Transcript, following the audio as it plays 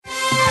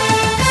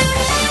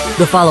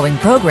The following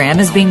program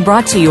is being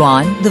brought to you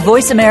on the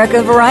Voice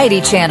America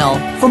Variety Channel.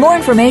 For more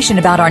information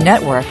about our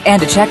network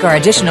and to check our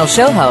additional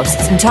show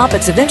hosts and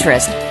topics of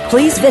interest,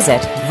 please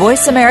visit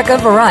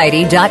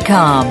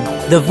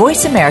voiceamericavariety.com. The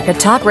Voice America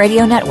Talk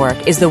Radio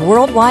Network is the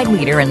worldwide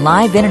leader in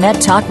live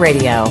Internet talk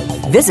radio.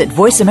 Visit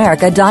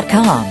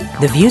voiceamerica.com.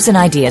 The views and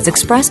ideas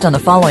expressed on the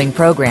following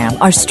program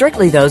are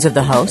strictly those of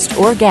the host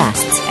or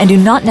guests and do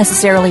not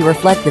necessarily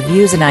reflect the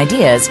views and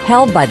ideas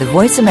held by the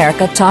Voice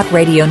America Talk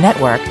Radio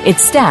Network,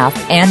 its staff,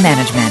 and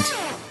management.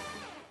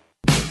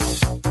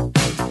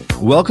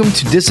 Welcome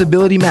to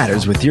Disability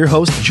Matters with your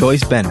host,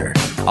 Joyce Bender.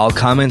 All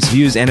comments,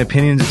 views, and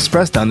opinions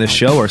expressed on this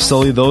show are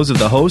solely those of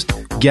the host,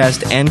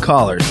 guest, and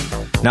callers.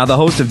 Now the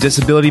host of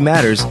Disability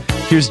Matters,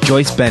 here's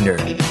Joyce Bender.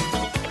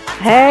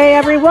 Hey,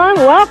 everyone.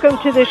 Welcome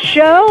to the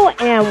show,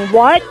 and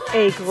what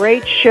a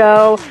great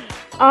show.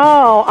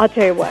 Oh, I'll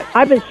tell you what.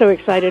 I've been so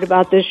excited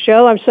about this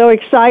show. I'm so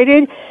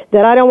excited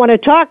that I don't want to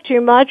talk too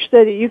much,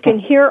 so that you can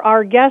hear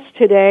our guest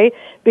today.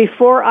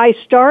 Before I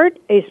start,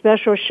 a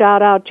special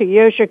shout-out to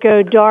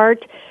Yoshiko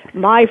Dart,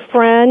 my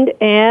friend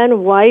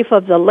and wife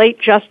of the late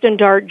Justin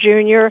Dart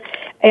Jr.,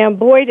 and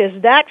boy,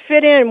 does that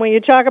fit in when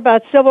you talk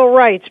about civil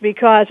rights,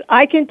 because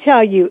I can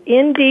tell you,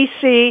 in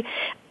D.C.,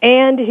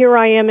 and here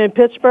I am in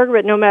Pittsburgh,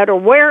 but no matter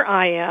where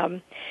I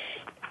am,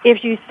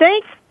 if you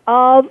think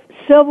of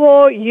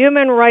civil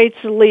human rights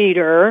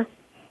leader,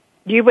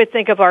 you would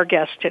think of our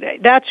guest today.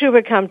 That's who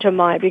would come to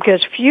mind,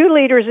 because few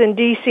leaders in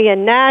D.C.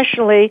 and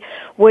nationally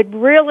would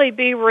really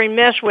be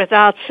remiss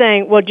without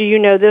saying, well, do you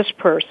know this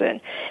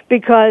person?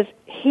 Because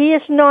he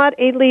is not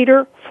a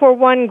leader for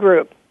one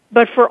group,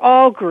 but for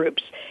all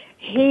groups.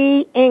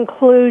 He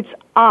includes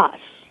us.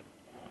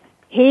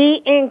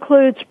 He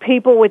includes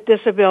people with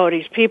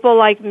disabilities, people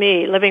like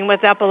me living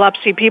with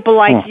epilepsy, people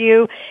like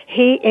you.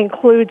 He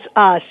includes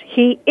us.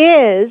 He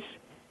is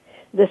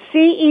the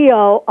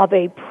CEO of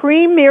a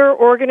premier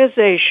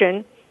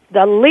organization,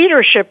 the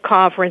Leadership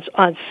Conference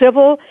on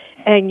Civil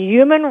and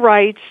Human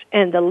Rights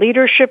and the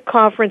Leadership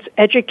Conference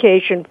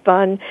Education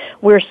Fund.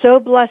 We're so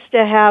blessed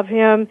to have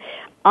him.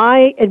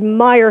 I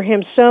admire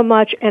him so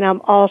much, and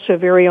I'm also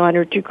very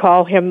honored to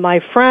call him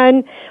my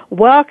friend.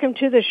 Welcome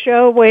to the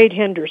show, Wade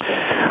Henderson.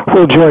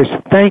 Well, Joyce,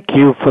 thank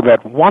you for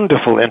that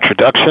wonderful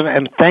introduction,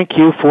 and thank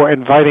you for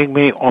inviting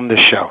me on the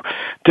show.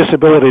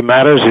 Disability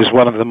Matters is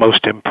one of the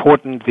most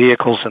important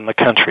vehicles in the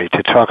country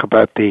to talk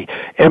about the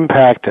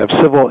impact of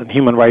civil and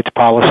human rights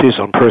policies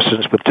on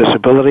persons with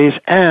disabilities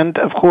and,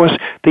 of course,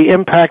 the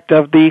impact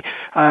of the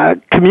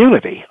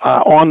community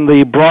on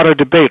the broader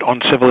debate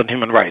on civil and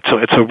human rights. So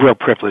it's a real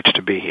privilege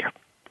to be here.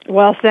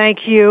 Well,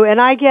 thank you.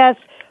 And I guess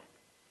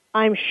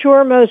I'm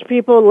sure most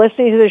people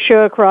listening to the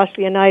show across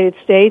the United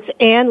States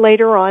and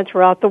later on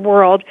throughout the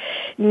world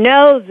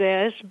know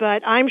this,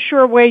 but I'm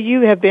sure, Wade,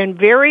 you have been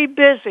very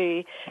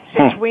busy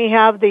since we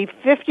have the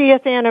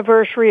 50th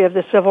anniversary of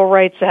the Civil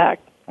Rights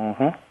Act.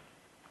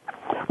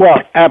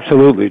 Well,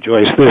 absolutely,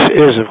 Joyce. This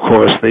is, of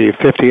course, the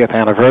 50th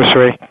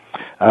anniversary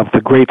of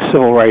the Great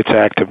Civil Rights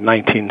Act of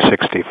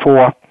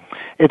 1964.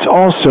 It's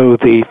also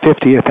the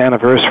 50th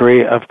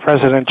anniversary of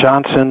President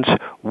Johnson's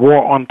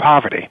War on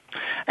Poverty.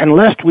 And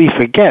lest we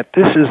forget,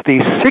 this is the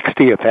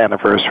 60th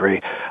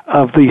anniversary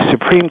of the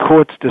Supreme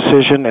Court's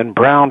decision in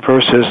Brown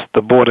versus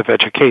the Board of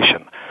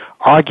Education,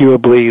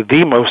 arguably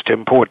the most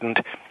important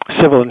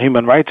civil and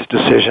human rights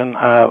decision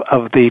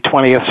of the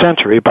 20th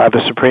century by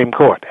the Supreme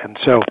Court. And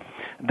so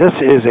this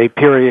is a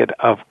period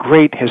of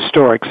great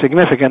historic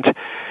significance.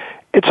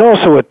 It's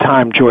also a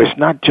time, Joyce,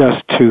 not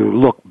just to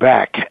look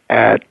back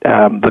at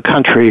the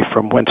country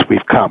from whence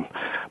we've come,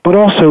 but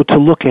also to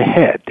look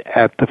ahead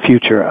at the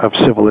future of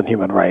civil and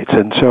human rights.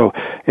 And so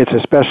it's a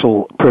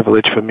special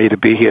privilege for me to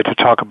be here to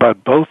talk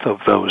about both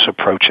of those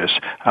approaches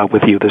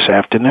with you this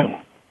afternoon.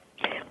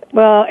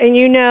 Well, and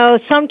you know,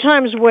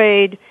 sometimes,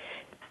 Wade,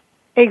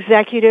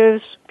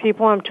 executives,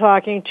 people I'm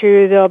talking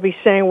to, they'll be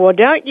saying, well,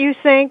 don't you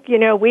think,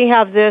 we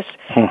have this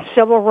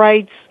civil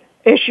rights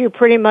issue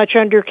pretty much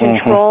under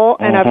control?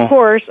 And of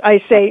course,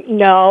 I say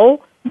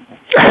no.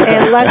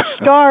 And let's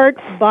start,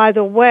 by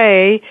the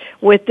way,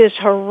 with this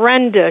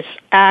horrendous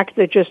act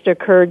that just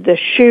occurred, the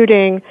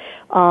shooting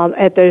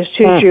at those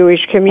two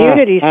Jewish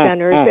community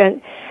centers.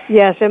 And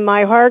yes, and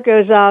my heart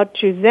goes out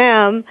to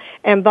them.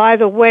 And by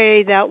the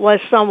way, that was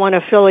someone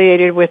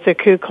affiliated with the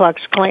Ku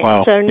Klux Klan.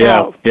 Wow. So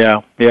no.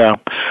 Yeah.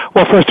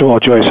 Well, first of all,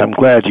 Joyce, I'm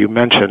glad you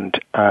mentioned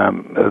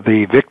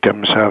the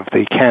victims of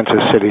the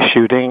Kansas City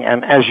shooting.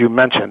 And as you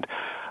mentioned,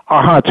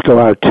 our hearts go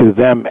out to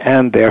them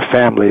and their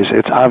families.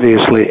 It's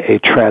obviously a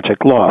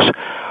tragic loss.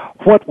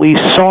 What we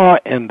saw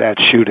in that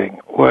shooting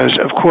was,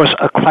 of course,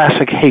 a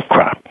classic hate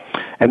crime.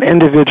 An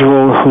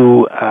individual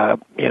who,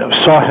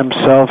 saw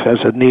himself as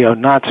a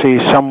neo-Nazi,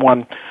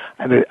 someone,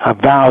 an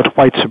avowed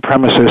white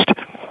supremacist,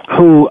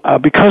 who,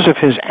 because of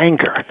his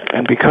anger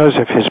and because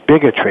of his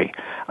bigotry,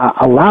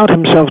 allowed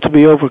himself to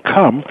be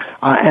overcome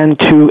and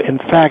to, in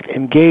fact,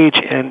 engage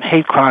in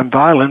hate crime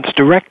violence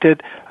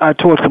directed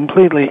toward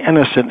completely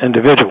innocent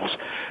individuals.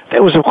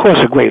 There was, of course,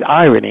 a great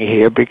irony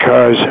here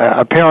because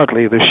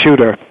apparently the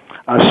shooter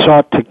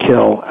sought to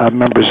kill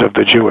members of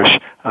the Jewish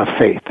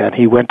faith. And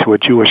he went to a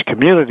Jewish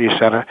community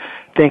center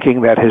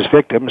thinking that his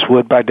victims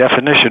would, by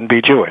definition,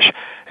 be Jewish.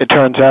 It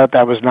turns out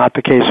that was not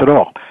the case at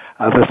all.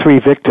 The three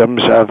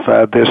victims of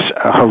this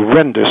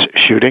horrendous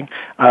shooting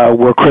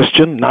were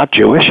Christian, not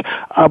Jewish,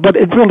 but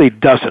it really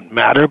doesn't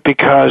matter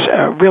because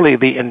really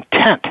the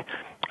intent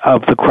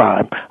of the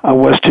crime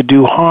was to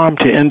do harm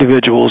to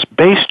individuals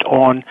based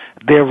on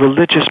their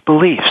religious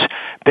beliefs,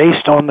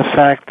 based on the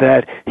fact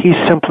that he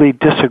simply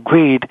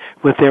disagreed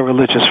with their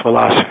religious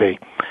philosophy.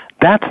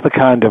 That's the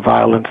kind of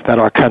violence that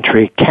our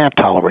country can't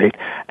tolerate,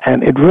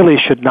 and it really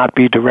should not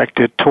be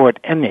directed toward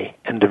any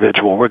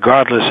individual,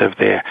 regardless of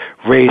their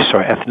race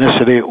or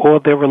ethnicity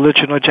or their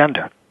religion or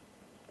gender.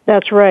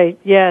 That's right,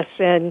 yes,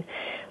 and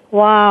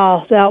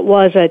wow, that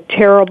was a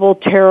terrible,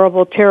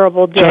 terrible,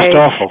 terrible day. Just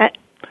awful.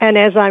 And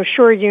as I'm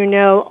sure you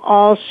know,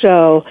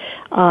 also,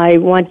 I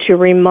want to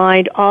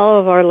remind all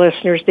of our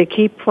listeners to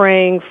keep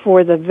praying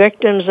for the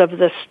victims of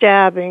the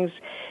stabbings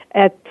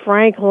at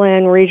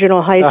Franklin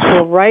Regional High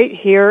School right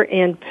here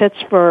in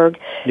Pittsburgh.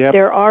 Yep.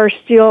 There are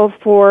still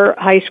 4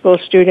 high school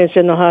students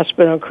in the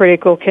hospital in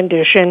critical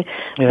condition.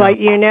 Yeah. But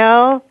you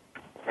know,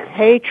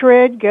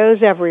 hatred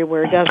goes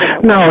everywhere, doesn't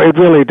it? No, it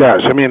really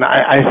does. I mean,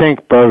 I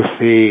think both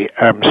the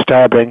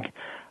stabbing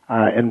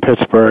in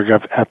Pittsburgh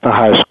at the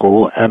high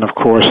school and, of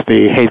course,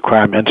 the hate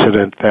crime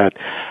incident that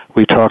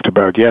we talked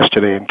about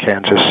yesterday in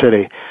Kansas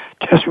City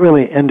just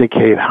really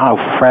indicate how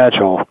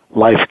fragile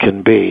life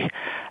can be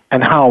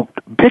and how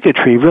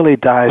bigotry really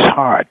dies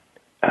hard,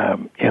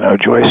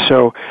 Joyce.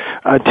 So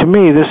to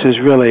me, this is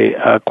really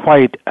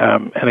quite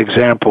an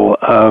example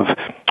of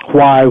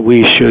why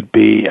we should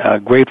be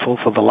grateful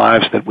for the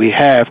lives that we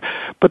have,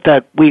 but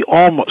that we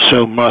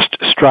also must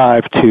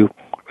strive to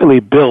really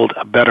build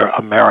a better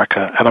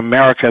America, an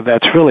America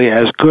that's really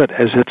as good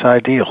as its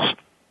ideals.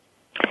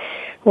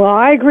 Well,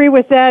 I agree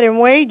with that. And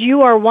Wade,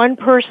 you are one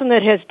person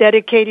that has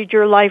dedicated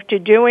your life to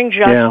doing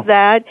just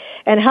that.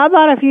 And how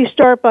about if you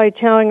start by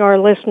telling our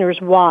listeners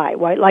why?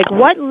 Like,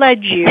 what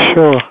led you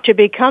to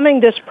becoming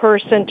this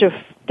person to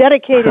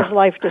dedicate his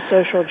life to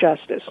social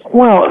justice?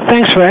 Well,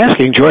 thanks for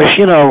asking, Joyce.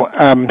 You know,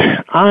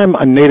 I'm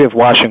a native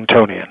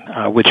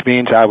Washingtonian, which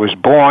means I was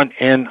born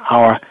in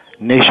our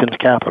nation's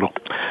capital.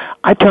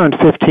 I turned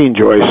 15,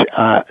 Joyce,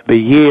 the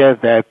year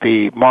that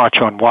the March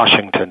on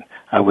Washington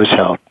was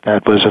held.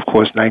 That was, of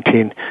course,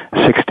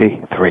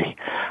 1963.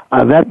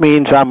 That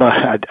means I'm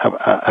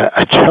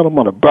a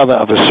gentleman, a brother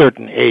of a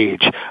certain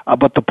age.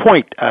 But the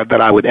point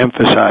that I would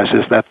emphasize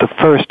is that the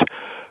first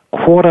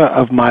quarter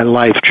of my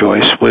life,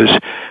 Joyce, was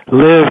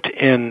lived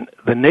in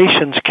the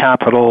nation's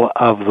capital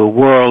of the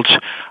world's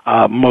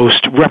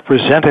most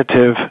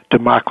representative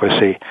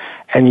democracy,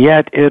 and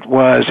yet it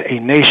was a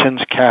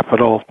nation's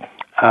capital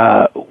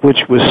which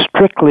was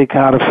strictly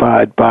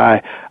codified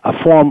by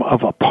a form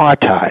of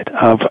apartheid,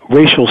 of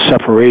racial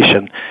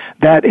separation,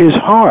 that is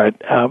hard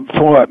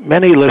for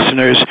many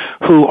listeners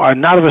who are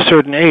not of a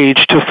certain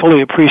age to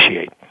fully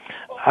appreciate.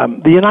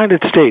 The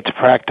United States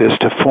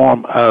practiced a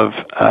form of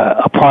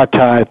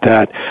apartheid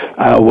that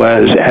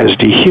was as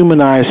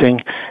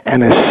dehumanizing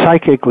and as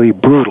psychically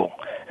brutal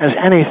as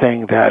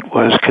anything that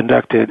was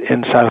conducted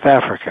in South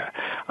Africa.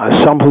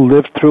 Some who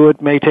lived through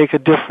it may take a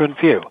different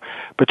view,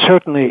 but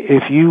certainly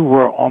if you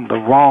were on the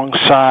wrong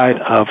side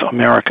of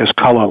America's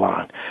color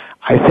line,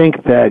 I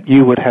think that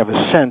you would have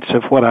a sense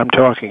of what I'm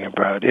talking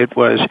about. It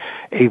was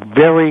a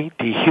very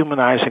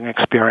dehumanizing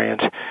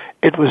experience.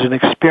 It was an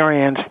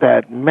experience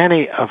that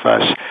many of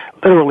us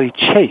literally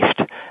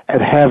chafed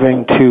at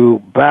having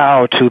to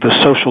bow to the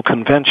social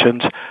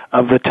conventions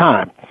of the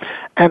time.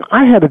 And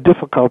I had a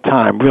difficult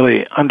time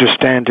really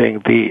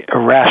understanding the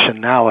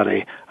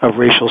irrationality of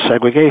racial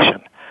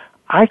segregation.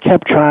 I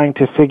kept trying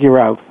to figure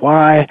out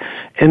why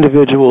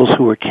individuals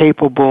who were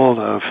capable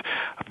of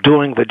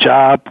doing the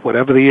job,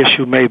 whatever the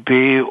issue may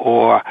be,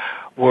 or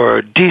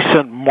were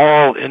decent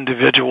moral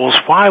individuals,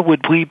 why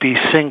would we be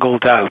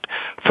singled out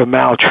for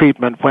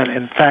maltreatment when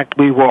in fact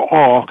we were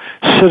all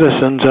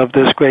citizens of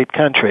this great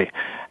country?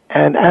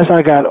 And as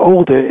I got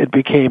older, it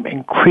became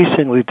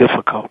increasingly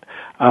difficult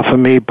for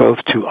me both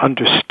to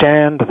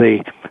understand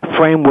the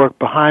framework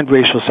behind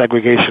racial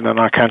segregation in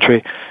our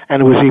country,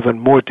 and it was even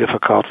more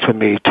difficult for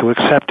me to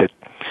accept it.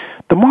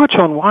 The March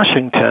on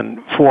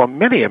Washington, for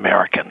many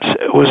Americans,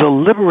 was a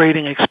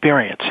liberating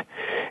experience.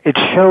 It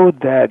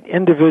showed that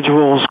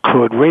individuals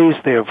could raise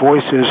their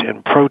voices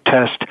in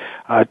protest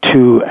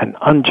to an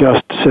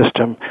unjust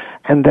system,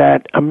 and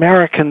that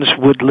Americans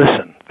would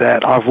listen,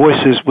 that our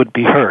voices would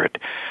be heard.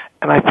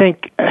 And I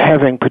think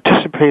having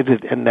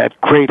participated in that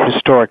great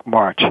historic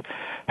march,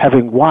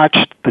 having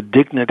watched the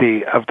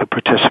dignity of the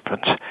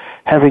participants,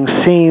 having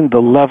seen the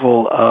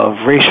level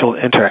of racial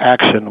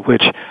interaction,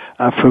 which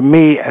for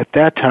me at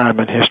that time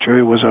in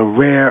history was a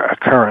rare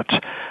occurrence,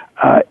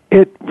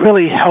 it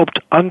really helped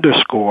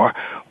underscore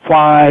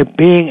why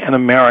being an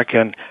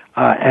American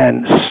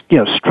and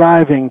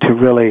striving to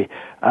really,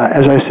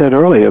 as I said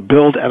earlier,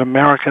 build an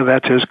America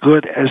that's as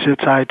good as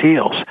its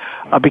ideals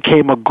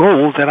became a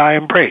goal that I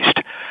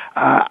embraced.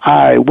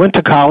 I went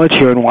to college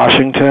here in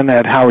Washington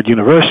at Howard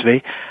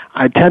University.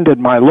 I attended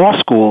my law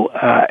school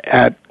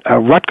at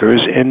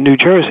Rutgers in New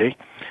Jersey.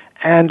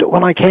 And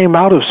when I came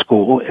out of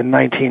school in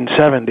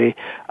 1970,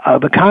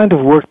 the kind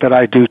of work that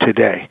I do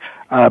today,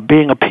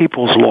 being a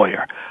people's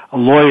lawyer, a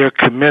lawyer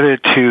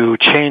committed to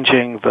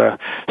changing the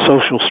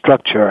social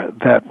structure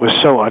that was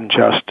so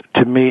unjust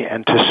to me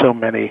and to so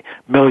many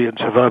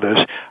millions of others,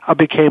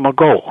 became a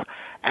goal.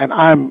 And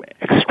I'm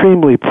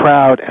extremely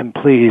proud and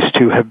pleased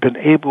to have been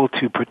able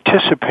to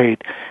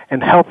participate in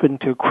helping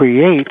to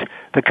create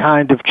the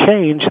kind of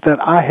change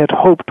that I had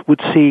hoped would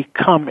see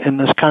come in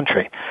this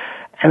country.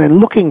 And in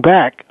looking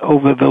back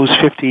over those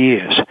 50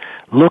 years,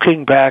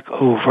 looking back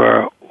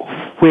over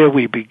where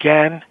we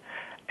began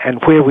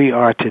and where we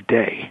are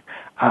today,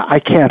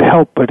 I can't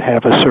help but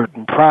have a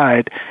certain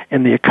pride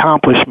in the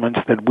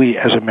accomplishments that we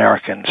as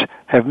Americans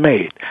have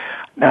made.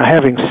 Now,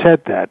 having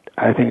said that,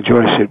 I think,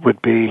 Joyce, it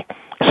would be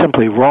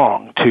simply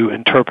wrong to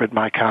interpret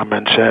my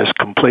comments as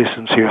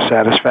complacency or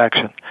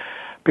satisfaction,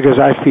 because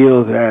I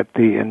feel that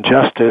the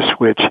injustice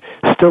which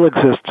still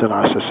exists in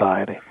our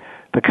society,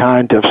 the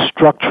kind of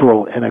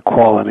structural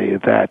inequality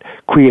that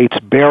creates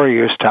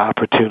barriers to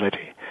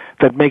opportunity,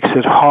 that makes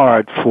it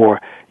hard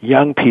for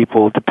young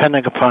people,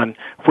 depending upon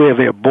where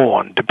they're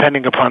born,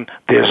 depending upon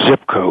their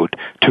zip code,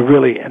 to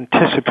really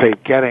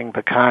anticipate getting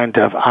the kind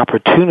of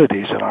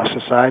opportunities in our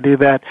society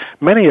that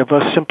many of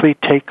us simply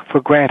take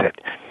for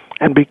granted.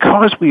 And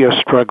because we are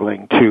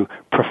struggling to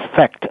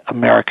perfect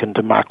American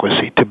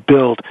democracy, to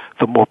build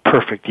the more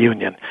perfect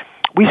union,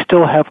 we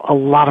still have a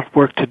lot of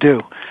work to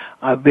do.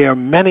 There are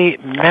many,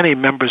 many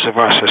members of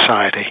our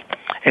society,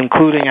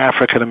 including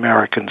African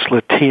Americans,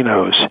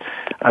 Latinos,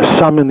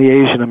 some in the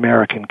Asian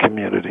American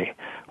community,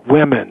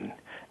 women,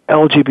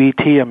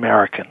 LGBT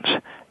Americans,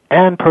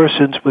 and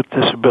persons with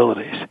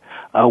disabilities.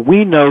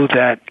 We know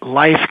that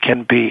life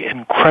can be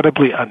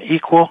incredibly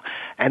unequal,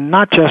 and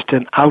not just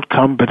in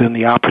outcome, but in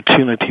the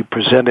opportunity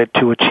presented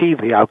to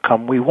achieve the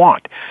outcome we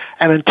want.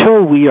 And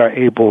until we are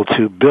able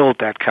to build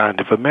that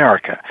kind of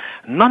America,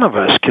 none of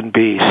us can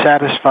be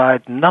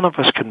satisfied, none of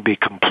us can be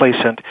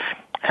complacent,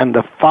 and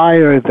the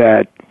fire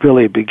that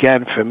really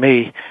began for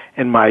me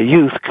in my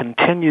youth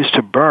continues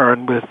to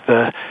burn with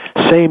the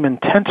same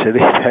intensity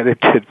that it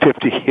did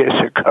 50 years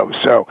ago.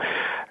 So,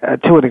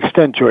 to an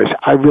extent, Joyce,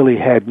 I really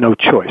had no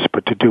choice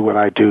but to do what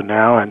I do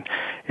now, and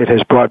it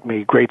has brought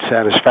me great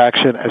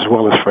satisfaction as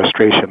well as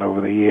frustration over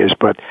the years,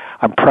 but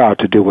I'm proud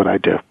to do what I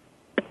do.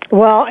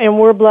 Well, and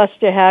we're blessed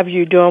to have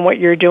you doing what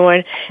you're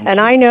doing, and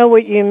I know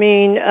what you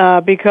mean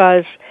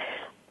because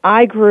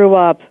I grew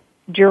up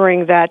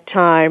during that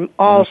time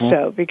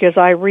also, because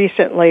I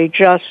recently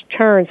just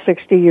turned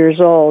 60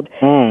 years old,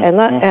 and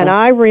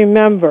I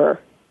remember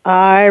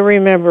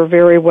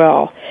very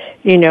well,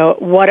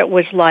 what it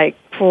was like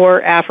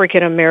for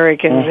African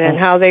Americans and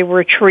how they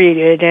were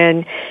treated,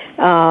 and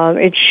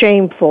it's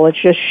shameful. It's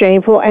just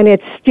shameful, and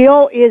it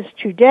still is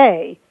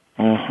today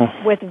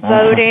with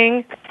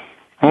voting.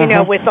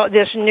 With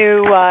this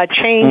new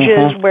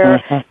changes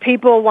where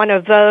people want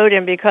to vote,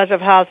 and because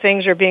of how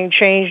things are being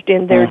changed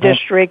in their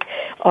district,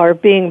 are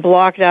being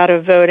blocked out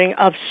of voting,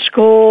 of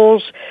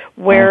schools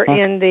where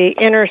in the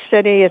inner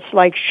city it's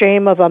like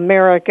shame of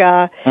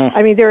America.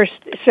 I mean,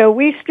 so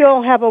we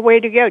still have a way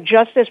to go,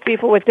 just as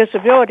people with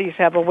disabilities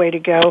have a way to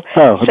go.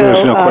 Oh, so,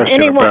 there's no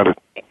question about it.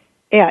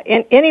 Yeah,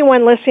 and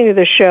anyone listening to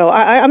the show,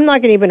 I'm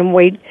not going to even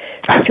wait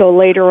until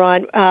later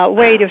on.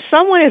 Wait, if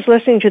someone is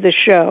listening to the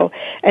show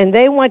and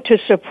they want to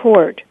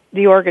support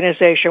the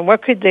organization,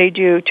 what could they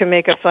do to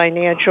make a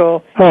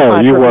financial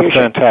contribution? You are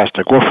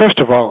fantastic. Well, first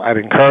of all, I'd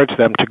encourage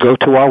them to go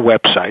to our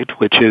website,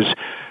 which is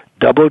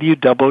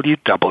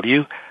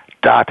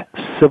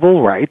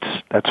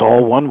www.civilrights, that's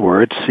all one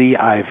word,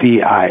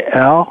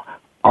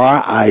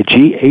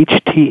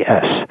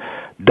 CIVILRIGHTS,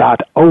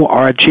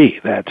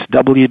 .org. That's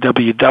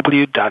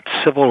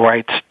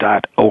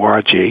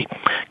www.civilrights.org.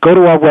 Go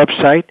to our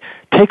website.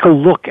 Take a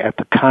look at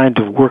the kind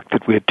of work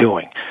that we're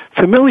doing.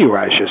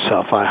 Familiarize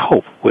yourself, I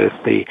hope, with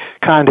the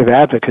kind of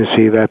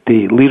advocacy that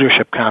the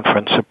Leadership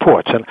Conference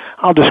supports. And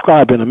I'll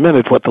describe in a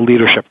minute what the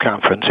Leadership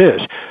Conference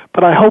is.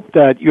 But I hope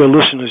that your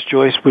listeners,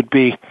 Joyce, would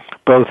be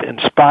both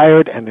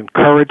inspired and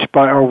encouraged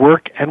by our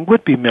work and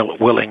would be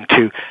willing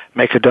to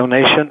make a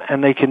donation,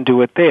 and they can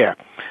do it there.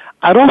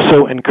 I'd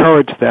also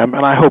encourage them,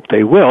 and I hope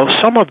they will,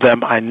 some of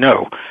them I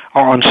know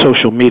are on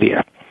social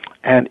media.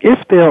 And if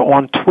they're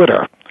on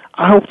Twitter,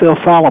 I hope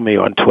they'll follow me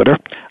on Twitter.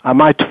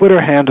 My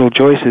Twitter handle,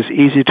 Joyce, is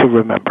easy to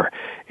remember.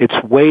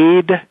 It's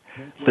Wade,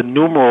 the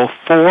numeral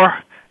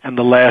 4, and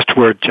the last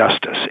word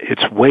justice.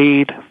 It's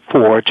Wade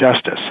for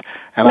Justice.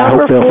 And I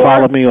hope they'll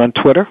follow me on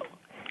Twitter.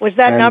 Was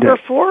that number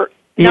 4?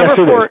 Yes,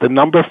 it is. The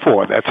number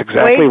 4. That's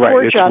exactly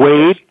right. It's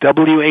Wade,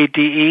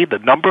 W-A-D-E, the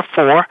number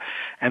 4,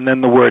 and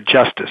then the word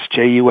justice,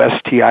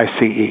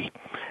 Justice.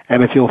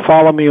 And if you'll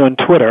follow me on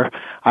Twitter,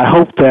 I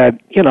hope that,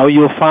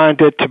 you'll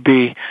find it to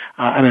be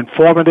an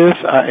informative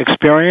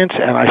experience,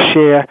 and I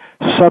share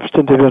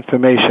substantive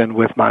information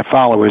with my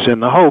followers in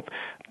the hope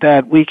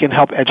that we can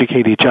help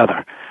educate each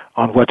other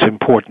on what's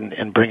important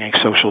in bringing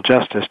social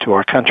justice to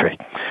our country.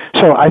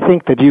 So I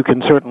think that you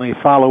can certainly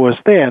follow us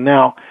there.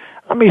 Now,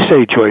 let me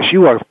say, Joyce,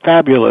 you are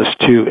fabulous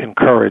to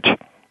encourage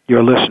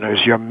your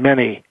listeners, your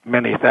many,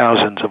 many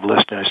thousands of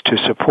listeners,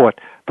 to support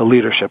the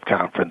Leadership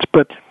Conference.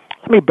 But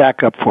let me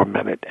back up for a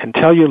minute and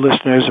tell your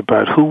listeners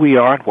about who we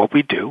are and what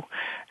we do,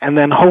 and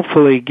then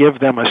hopefully give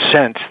them a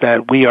sense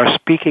that we are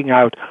speaking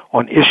out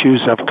on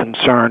issues of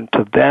concern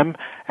to them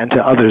and to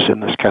others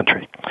in this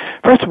country.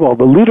 First of all,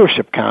 the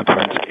Leadership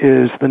Conference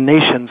is the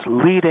nation's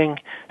leading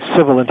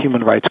civil and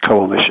human rights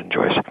coalition,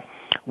 Joyce.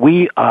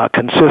 We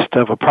consist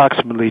of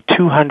approximately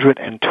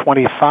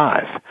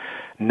 225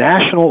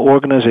 national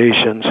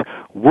organizations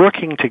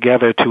working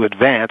together to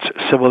advance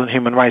civil and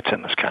human rights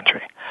in this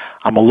country.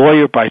 I'm a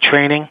lawyer by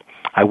training.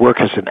 I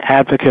work as an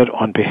advocate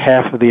on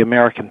behalf of the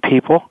American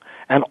people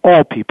and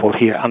all people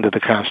here under the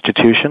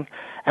Constitution,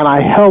 and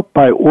I help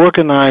by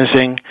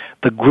organizing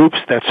the groups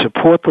that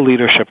support the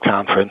Leadership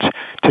Conference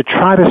to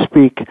try to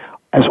speak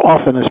as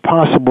often as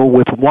possible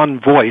with one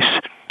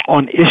voice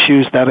on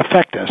issues that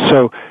affect us.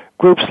 So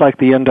groups like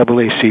the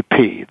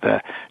NAACP,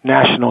 the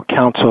National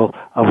Council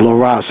of La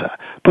Raza,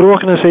 but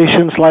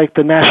organizations like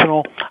the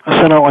National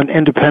Center on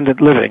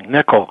Independent Living,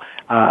 NICL,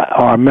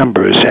 are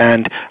members,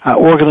 and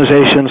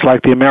organizations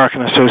like the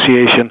American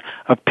Association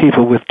of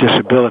People with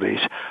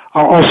Disabilities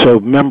are also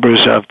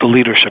members of the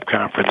Leadership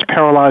Conference.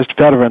 Paralyzed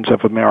Veterans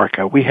of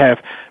America. We have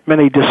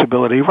many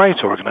disability rights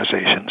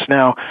organizations.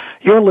 Now,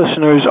 your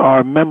listeners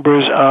are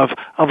members of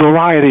a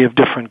variety of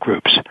different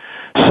groups.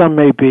 Some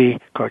may be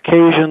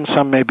Caucasian,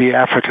 some may be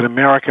African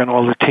American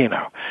or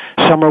Latino.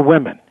 Some are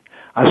women.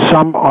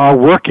 Some are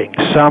working.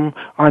 Some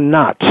are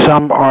not.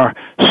 Some are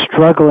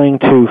struggling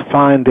to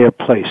find their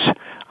place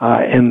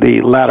in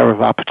the ladder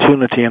of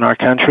opportunity in our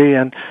country,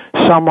 and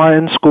some are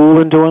in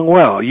school and doing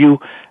well. You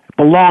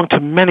belong to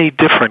many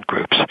different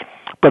groups.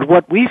 But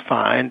what we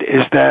find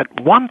is that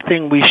one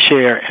thing we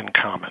share in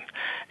common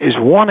is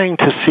wanting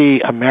to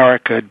see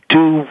America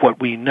do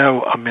what we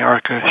know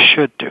America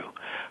should do.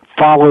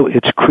 Follow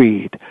its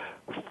creed,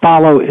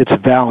 follow its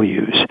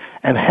values,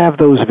 and have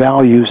those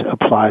values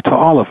apply to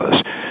all of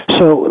us.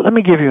 So let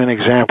me give you an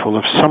example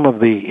of some of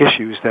the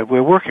issues that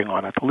we're working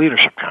on at the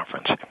Leadership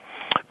Conference.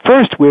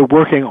 First, we're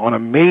working on a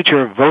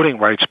major voting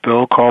rights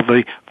bill called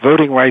the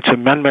Voting Rights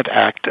Amendment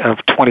Act of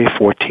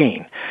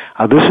 2014.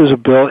 This is a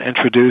bill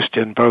introduced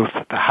in both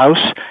the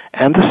House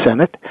and the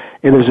Senate.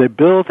 It is a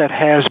bill that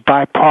has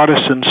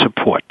bipartisan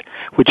support,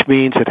 which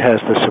means it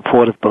has the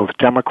support of both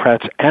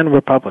Democrats and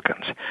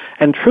Republicans.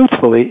 And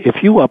truthfully,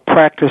 if you are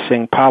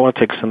practicing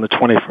politics in the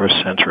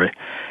 21st century,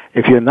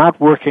 if you're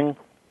not working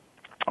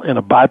in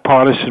a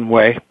bipartisan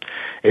way,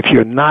 if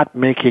you're not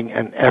making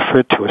an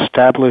effort to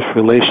establish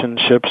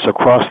relationships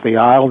across the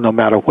aisle, no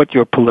matter what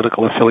your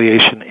political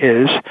affiliation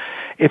is,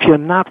 if you're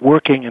not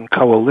working in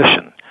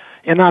coalition,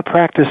 you're not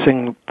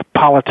practicing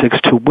politics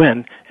to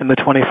win in the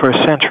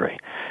 21st century.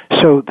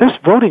 So this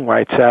Voting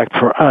Rights Act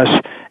for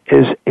us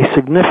is a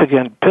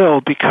significant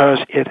bill because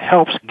it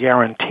helps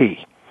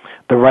guarantee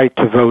the right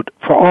to vote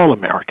for all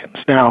Americans.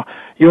 Now,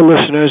 your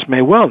listeners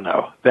may well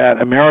know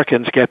that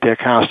Americans get their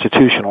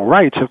constitutional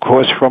rights, of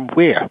course, from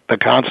where? The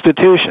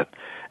Constitution.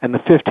 And the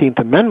 15th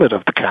Amendment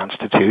of the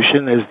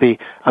Constitution is the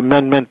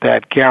amendment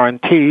that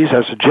guarantees,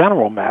 as a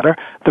general matter,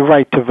 the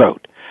right to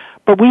vote.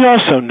 But we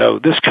also know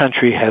this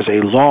country has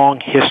a long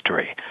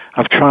history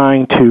of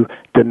trying to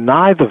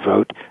deny the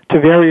vote to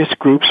various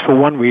groups for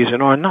one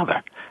reason or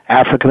another.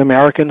 African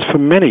Americans for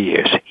many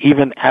years,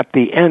 even at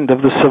the end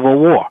of the Civil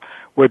War,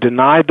 were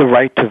denied the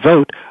right to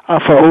vote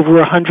for over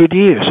 100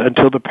 years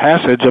until the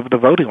passage of the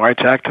Voting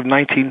Rights Act of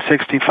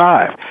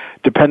 1965.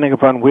 Depending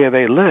upon where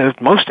they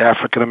lived, most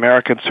African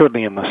Americans,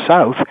 certainly in the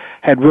South,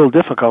 had real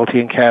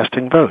difficulty in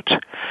casting votes.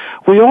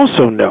 We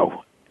also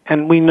know,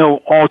 and we know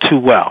all too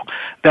well,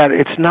 that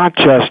it's not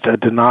just a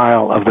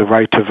denial of the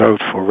right to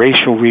vote for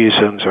racial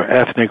reasons or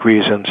ethnic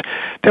reasons.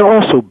 There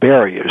are also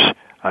barriers,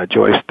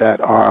 Joyce,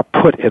 that are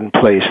put in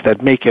place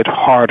that make it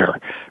harder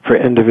for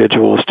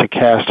individuals to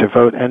cast a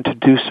vote and to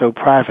do so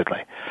privately.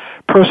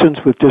 Persons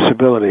with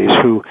disabilities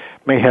who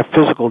may have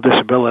physical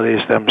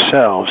disabilities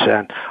themselves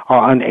and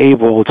are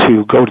unable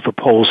to go to the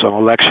polls on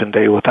Election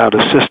Day without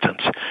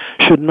assistance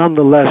should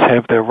nonetheless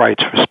have their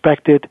rights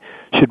respected,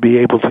 should be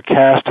able to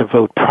cast a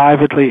vote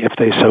privately if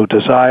they so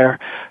desire,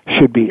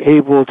 should be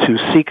able to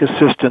seek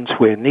assistance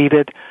where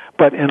needed,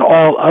 but in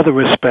all other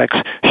respects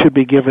should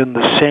be given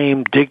the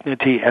same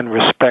dignity and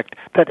respect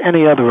that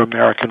any other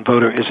American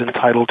voter is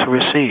entitled to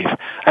receive.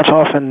 That's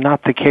often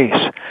not the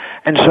case.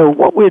 And so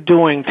what we're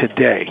doing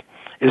today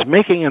is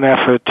making an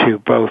effort to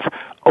both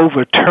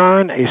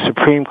overturn a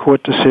Supreme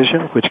Court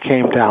decision which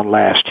came down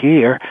last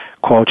year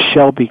called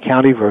Shelby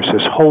County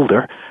versus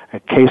Holder, a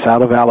case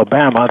out of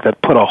Alabama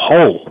that put a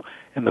hole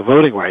in the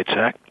Voting Rights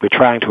Act. We're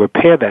trying to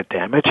repair that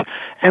damage,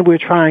 and we're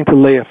trying to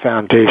lay a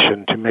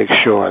foundation to make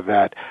sure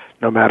that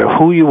no matter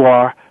who you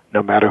are,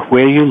 no matter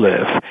where you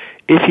live,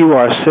 if you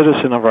are a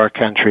citizen of our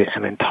country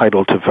and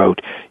entitled to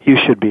vote, you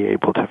should be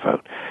able to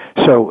vote.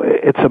 So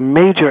it's a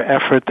major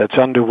effort that's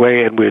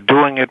underway, and we're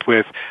doing it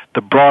with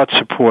the broad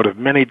support of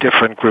many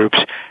different groups,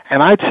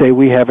 and I'd say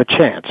we have a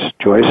chance,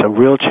 Joyce, a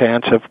real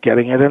chance of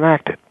getting it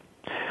enacted.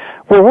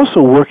 We're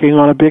also working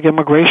on a big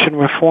immigration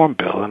reform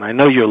bill, and I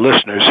know your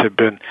listeners have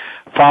been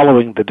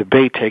following the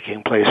debate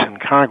taking place in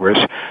Congress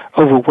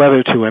over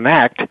whether to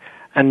enact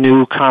a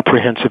new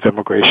comprehensive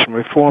immigration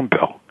reform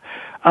bill.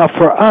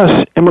 For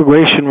us,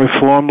 immigration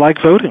reform,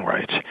 like voting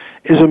rights,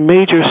 is a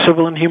major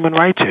civil and human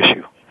rights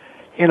issue.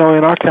 You know,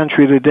 in our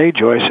country today,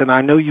 Joyce, and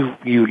I know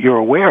you're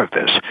aware of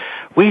this,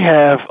 we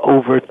have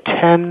over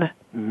 10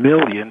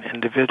 million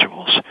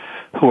individuals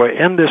who are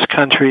in this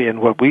country in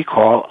what we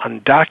call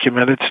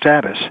undocumented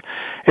status.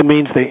 It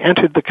means they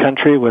entered the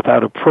country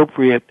without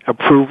appropriate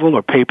approval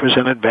or papers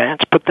in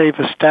advance, but they've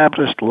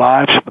established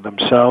lives for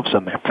themselves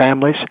and their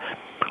families.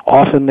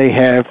 Often they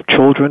have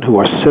children who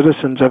are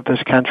citizens of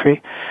this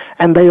country,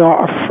 and they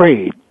are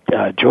afraid.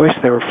 Joyce,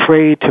 they're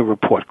afraid to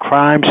report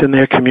crimes in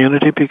their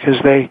community because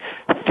they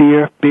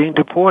fear being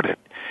deported.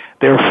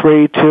 They're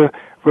afraid to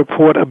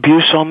report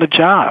abuse on the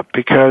job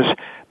because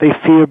they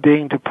fear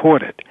being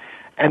deported.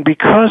 And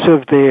because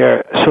of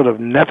their sort of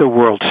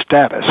netherworld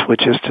status,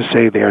 which is to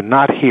say they're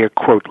not here,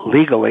 quote,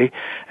 legally,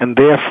 and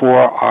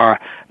therefore are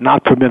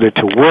not permitted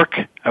to work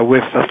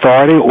with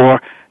authority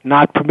or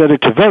not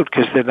permitted to vote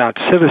because they're not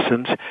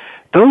citizens,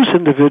 those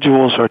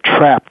individuals are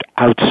trapped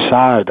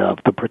outside of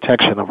the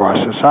protection of our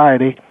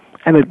society,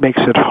 and it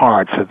makes it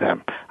hard for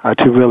them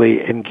to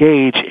really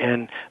engage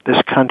in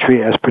this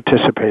country as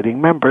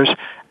participating members,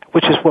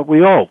 which is what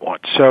we all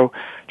want. So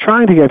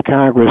trying to get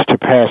Congress to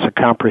pass a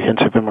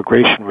comprehensive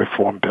immigration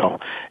reform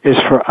bill is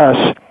for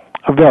us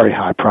a very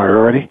high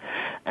priority.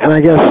 And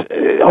I guess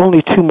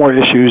only two more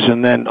issues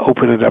and then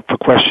open it up for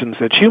questions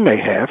that you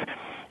may have.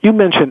 You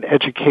mentioned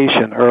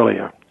education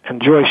earlier.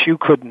 And Joyce, you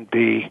couldn't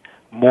be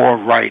more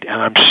right, and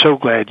I'm so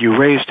glad you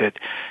raised it.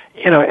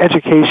 You know,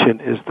 education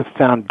is the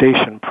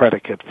foundation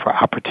predicate for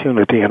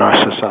opportunity in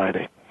our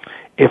society.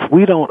 If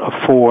we don't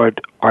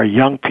afford our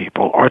young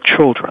people, our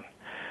children,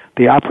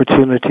 the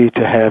opportunity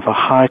to have a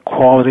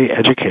high-quality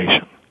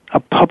education, a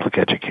public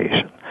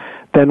education,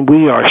 then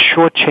we are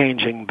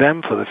shortchanging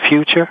them for the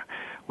future.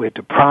 We're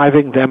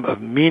depriving them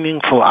of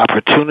meaningful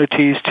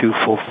opportunities to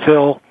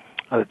fulfill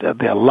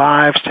their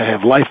lives, to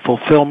have life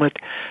fulfillment,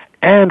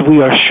 and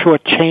we are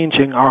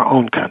shortchanging our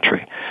own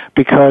country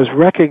because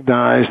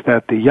recognize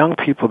that the young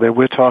people that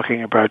we're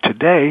talking about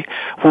today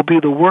will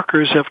be the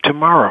workers of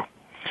tomorrow.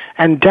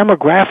 And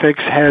demographics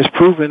has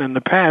proven in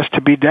the past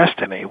to be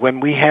destiny. When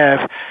we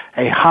have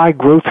a high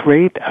growth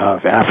rate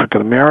of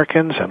African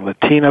Americans and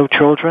Latino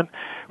children,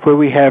 where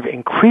we have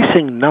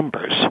increasing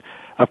numbers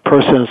of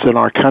persons in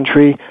our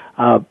country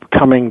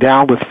coming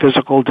down with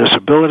physical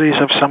disabilities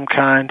of some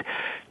kind,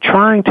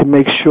 trying to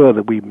make sure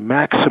that we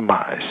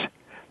maximize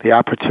the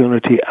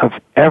opportunity of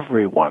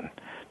everyone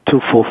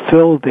to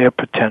fulfill their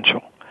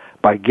potential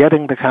by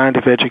getting the kind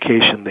of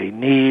education they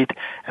need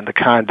and the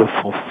kind of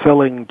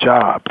fulfilling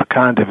job, the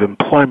kind of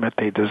employment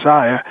they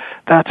desire,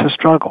 that's a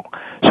struggle.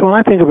 So when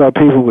I think about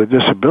people with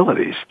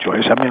disabilities,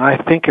 Joyce, I mean, I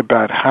think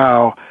about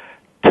how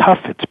tough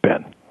it's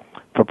been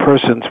for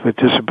persons with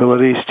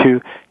disabilities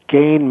to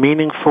gain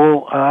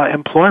meaningful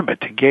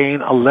employment, to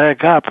gain a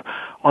leg up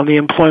on the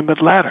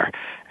employment ladder.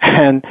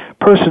 And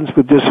persons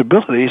with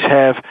disabilities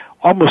have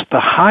almost the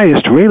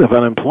highest rate of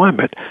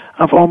unemployment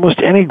of almost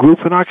any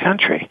group in our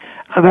country.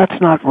 That's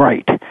not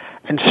right.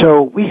 And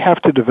so we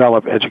have to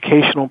develop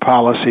educational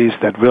policies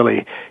that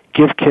really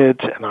give kids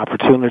an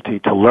opportunity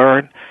to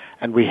learn,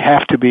 and we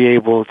have to be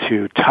able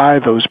to tie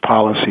those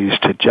policies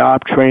to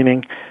job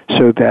training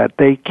so that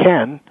they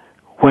can,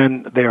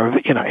 when they're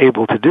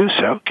able to do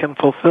so, can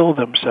fulfill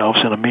themselves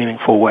in a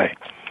meaningful way.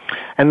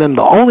 And then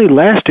the only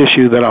last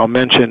issue that I'll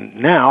mention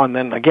now, and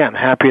then again,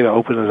 happy to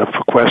open it up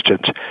for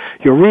questions.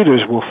 Your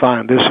readers will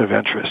find this of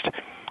interest.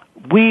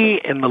 We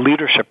in the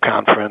Leadership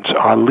Conference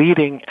are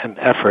leading an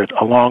effort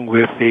along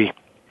with the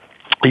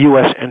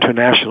U.S.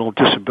 International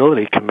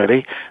Disability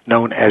Committee,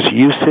 known as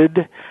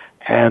USID,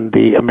 and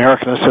the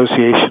American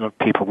Association of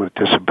People with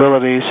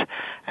Disabilities,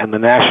 and the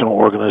National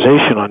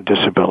Organization on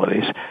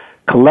Disabilities,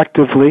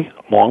 collectively,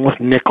 along with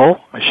NICL,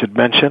 I should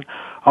mention,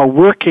 are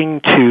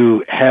working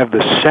to have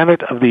the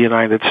Senate of the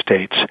United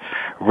States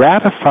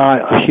ratify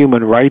a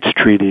human rights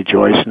treaty,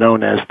 Joyce,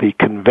 known as the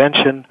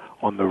Convention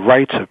on the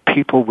Rights of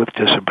People with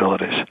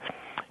Disabilities.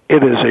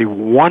 It is a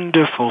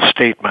wonderful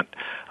statement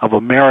of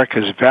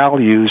America's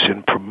values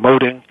in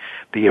promoting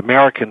the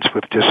Americans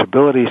with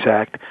Disabilities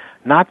Act,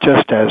 not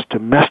just as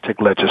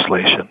domestic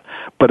legislation,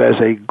 but as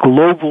a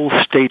global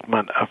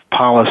statement of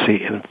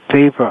policy in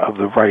favor of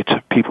the rights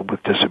of people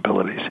with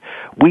disabilities.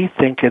 We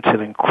think it's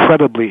an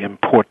incredibly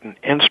important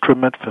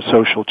instrument for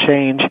social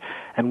change,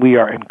 and we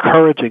are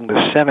encouraging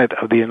the Senate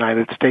of the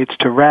United States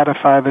to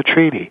ratify the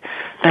treaty.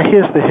 Now,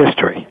 here's the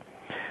history.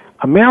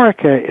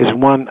 America is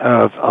one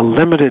of a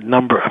limited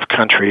number of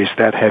countries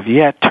that have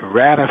yet to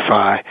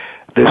ratify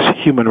this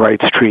human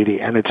rights treaty,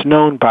 and it's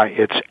known by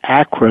its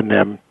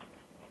acronym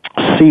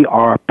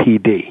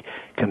CRPD,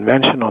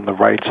 Convention on the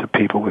Rights of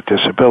People with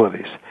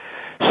Disabilities.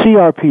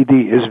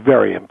 CRPD is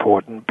very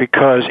important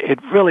because it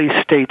really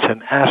states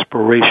an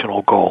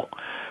aspirational goal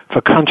for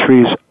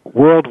countries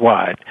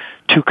worldwide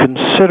to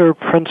consider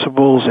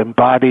principles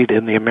embodied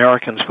in the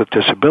Americans with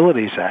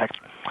Disabilities Act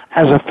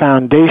as a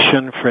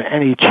foundation for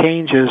any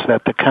changes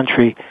that the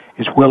country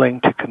is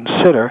willing to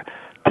consider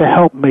to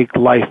help make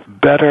life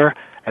better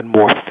and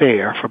more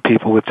fair for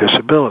people with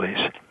disabilities.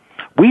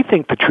 We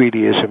think the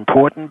treaty is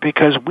important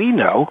because we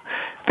know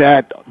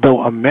that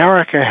though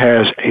America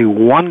has a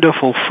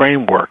wonderful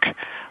framework,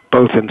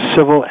 both in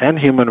civil and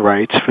human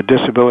rights for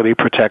disability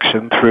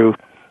protection through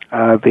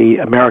the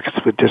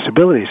Americans with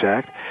Disabilities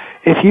Act,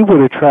 if you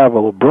were to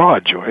travel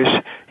abroad,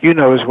 Joyce, you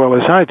know as well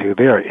as I do,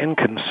 there are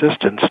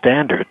inconsistent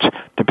standards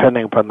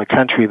depending upon the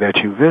country that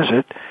you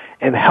visit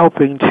in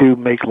helping to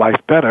make life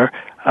better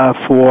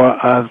for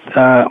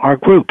our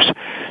groups.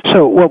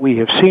 So what we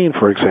have seen,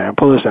 for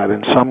example, is that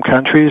in some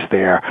countries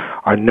there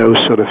are no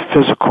sort of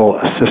physical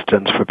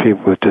assistance for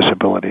people with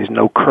disabilities,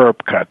 no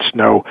curb cuts,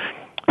 no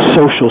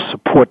social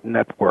support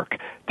network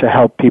to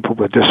help people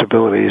with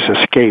disabilities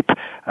escape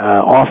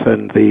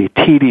often the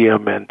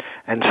tedium and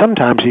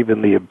sometimes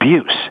even the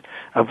abuse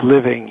of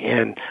living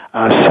in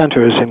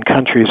centers in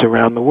countries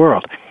around the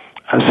world.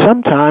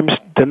 Sometimes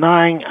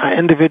denying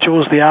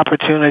individuals the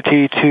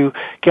opportunity to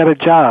get a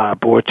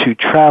job or to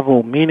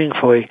travel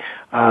meaningfully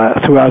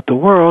throughout the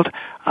world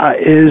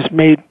is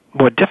made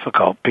more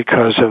difficult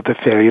because of the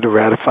failure to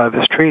ratify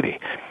this treaty.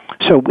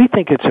 So we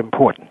think it's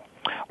important.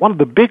 One of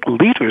the big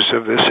leaders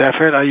of this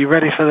effort, are you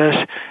ready for this,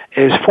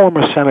 is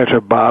former Senator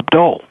Bob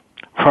Dole,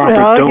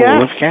 Robert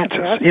Dole of Kansas.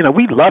 Yes. You know,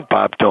 we love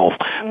Bob Dole.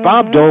 Mm-hmm.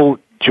 Bob Dole,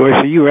 Joyce,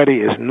 are you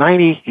ready, is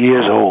 90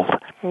 years old.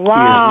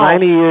 Wow. He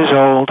is 90 years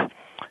old.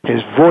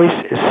 His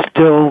voice is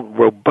still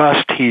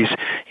robust. He's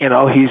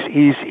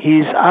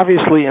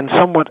obviously in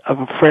somewhat of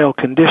a frail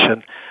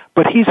condition,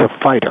 but he's a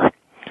fighter.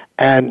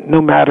 And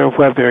no matter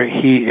whether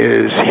he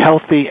is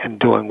healthy and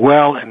doing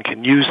well and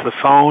can use the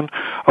phone,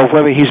 or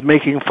whether he's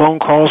making phone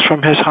calls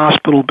from his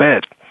hospital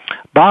bed,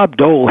 Bob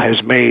Dole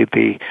has made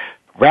the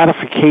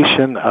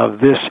ratification of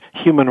this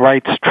Human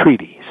Rights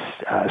Treaty,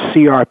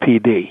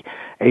 CRPD,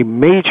 a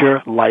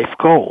major life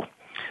goal.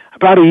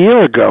 About a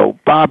year ago,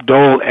 Bob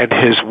Dole and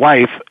his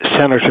wife,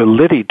 Senator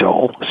Liddy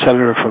Dole,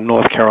 senator from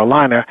North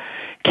Carolina,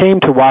 came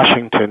to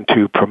Washington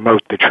to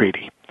promote the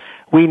treaty.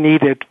 We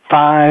needed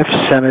 5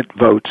 Senate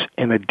votes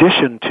in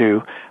addition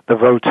to the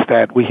votes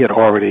that we had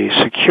already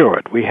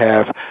secured. We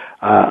have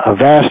a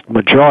vast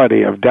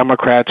majority of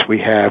Democrats. We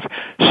have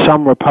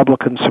some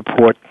Republican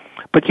support.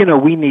 But, you know,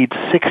 we need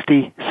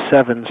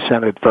 67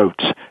 Senate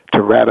votes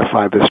to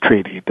ratify this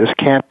treaty. This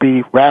can't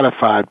be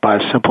ratified by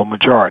a simple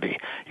majority.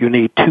 You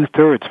need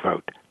 2/3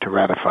 vote to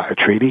ratify a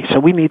treaty, so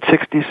we need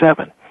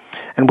 67.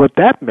 And what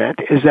that meant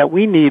is that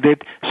we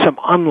needed some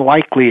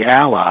unlikely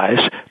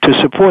allies to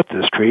support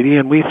this treaty,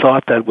 and we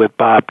thought that with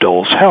Bob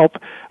Dole's help,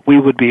 we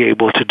would be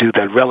able to do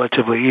that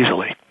relatively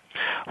easily.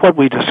 What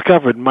we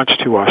discovered, much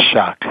to our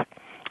shock,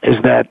 is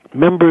that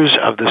members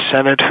of the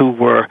Senate who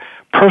were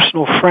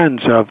personal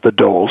friends of the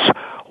Doles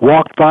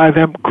walked by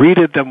them,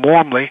 greeted them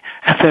warmly,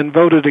 and then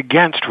voted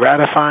against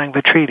ratifying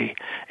the treaty.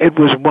 It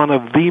was one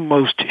of the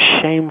most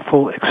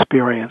shameful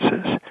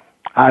experiences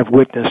I've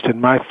witnessed in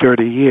my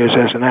 30 years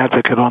as an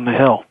advocate on the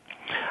Hill.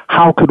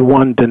 How could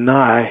one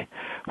deny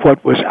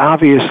what was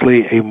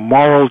obviously a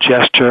moral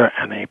gesture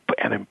and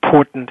an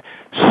important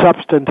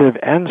substantive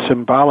and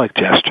symbolic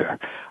gesture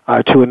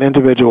to an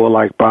individual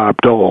like Bob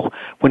Dole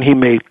when he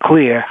made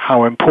clear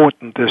how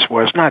important this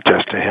was, not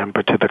just to him,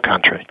 but to the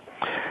country?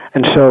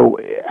 And so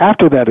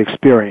after that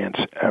experience,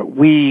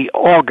 we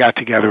all got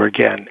together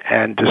again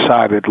and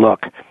decided,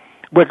 look,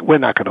 we're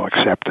not going to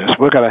accept this.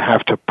 We're going to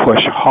have to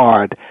push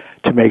hard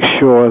to make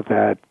sure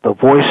that the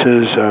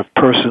voices of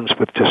persons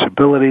with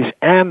disabilities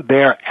and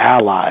their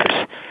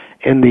allies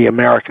in the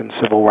American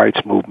civil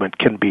rights movement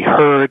can be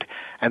heard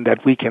and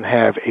that we can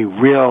have a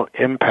real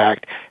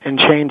impact in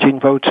changing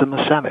votes in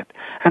the Senate.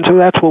 And so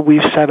that's what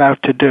we've set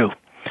out to do.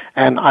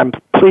 And I'm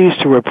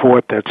pleased to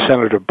report that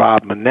Senator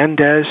Bob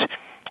Menendez,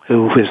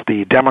 who is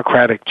the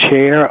Democratic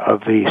chair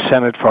of the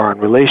Senate Foreign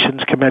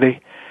Relations Committee,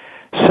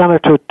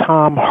 Senator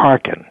Tom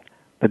Harkin,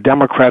 the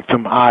Democrat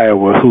from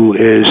Iowa who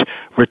is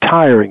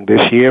retiring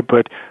this year,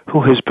 but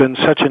who has been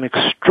such an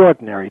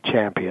extraordinary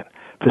champion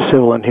for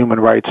civil and human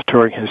rights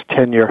during his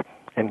tenure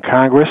in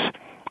Congress.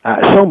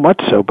 So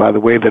much so, by the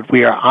way, that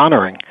we are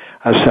honoring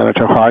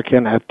Senator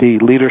Harkin at the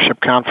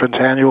Leadership Conference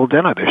annual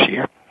dinner this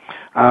year.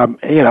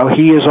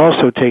 He is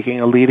also taking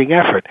a leading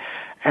effort.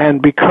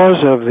 And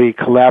because of the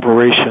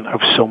collaboration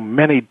of so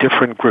many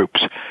different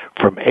groups,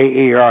 from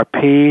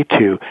AARP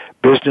to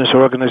business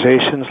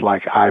organizations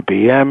like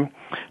IBM,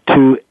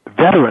 to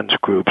veterans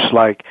groups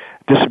like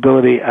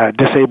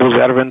Disabled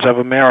Veterans of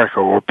America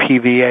or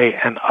PVA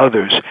and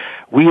others,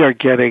 we are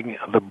getting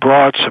the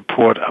broad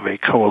support of a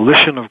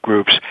coalition of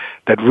groups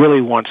that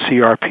really want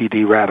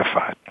CRPD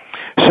ratified.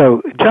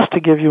 So just to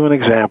give you an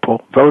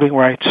example, voting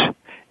rights,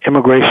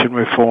 immigration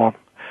reform,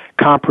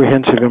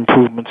 comprehensive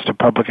improvements to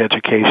public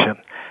education,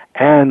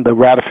 and the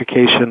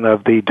ratification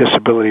of the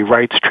Disability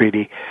Rights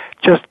Treaty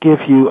just give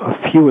you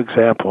a few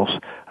examples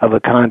of the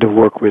kind of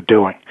work we're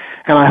doing.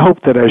 And I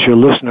hope that as your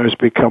listeners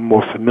become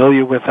more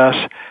familiar with us,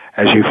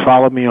 as you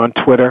follow me on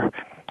Twitter,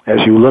 as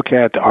you look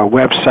at our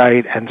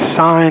website and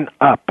sign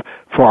up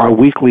for our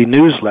weekly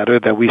newsletter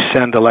that we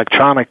send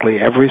electronically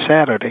every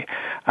Saturday,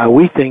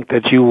 we think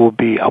that you will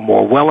be a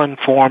more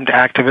well-informed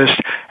activist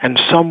and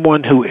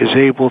someone who is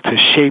able to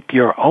shape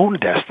your own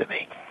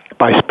destiny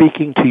by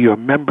speaking to your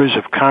members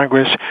of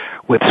Congress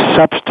with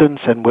substance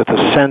and with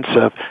a sense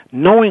of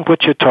knowing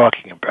what you're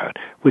talking about,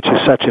 which is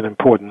such an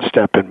important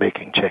step in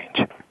making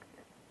change.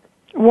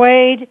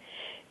 Wade,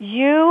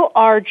 you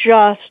are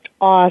just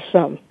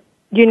awesome.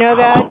 You know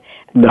that?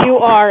 No. You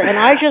are. And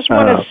I just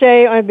want to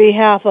say on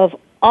behalf of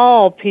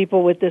all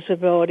people with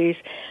disabilities,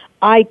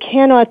 I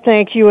cannot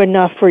thank you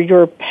enough for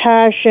your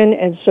passion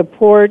and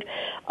support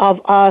of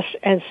us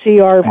and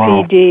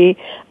CRPD.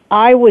 Wow.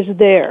 I was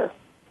there.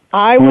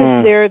 I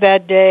was there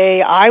that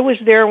day. I was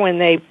there when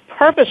they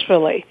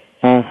purposefully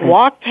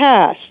walked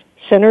past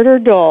Senator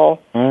Dole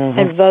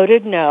and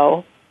voted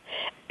no.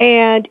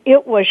 And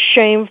it was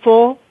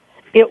shameful.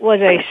 It was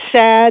a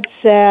sad,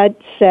 sad,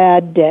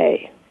 sad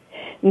day.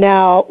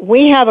 Now,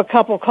 we have a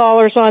couple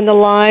callers on the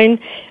line.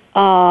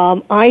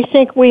 I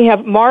think we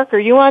have... Mark, are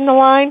you on the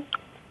line?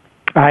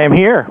 I am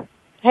here.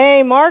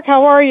 Hey, Mark,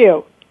 how are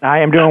you?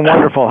 I am doing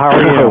wonderful. How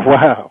are you?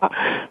 Wow.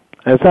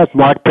 Is that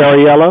Mark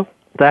Perriello?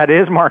 That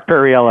is Mark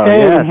Perriello.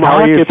 Hey, yes. Mark, how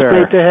are you, it's sir?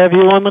 great to have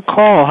you on the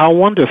call. How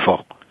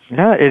wonderful.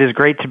 Yeah, it is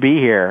great to be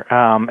here.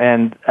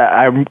 And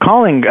I'm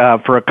calling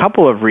for a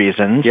couple of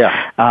reasons.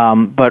 Yeah.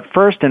 But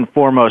first and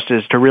foremost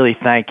is to really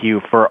thank you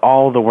for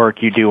all the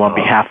work you do on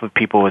behalf of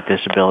people with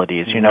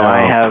disabilities. You know,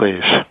 I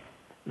have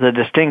the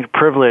distinct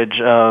privilege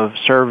of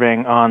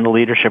serving on the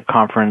Leadership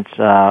Conference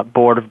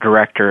Board of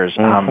Directors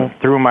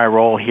through my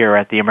role here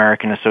at the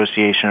American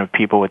Association of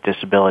People with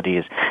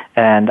Disabilities.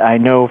 And I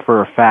know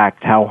for a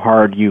fact how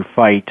hard you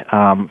fight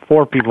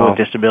for people with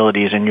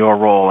disabilities in your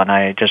role, and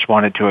I just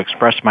wanted to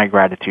express my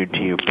gratitude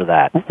to you for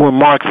that. Well,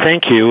 Mark,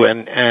 thank you.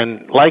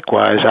 And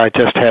likewise, I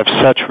just have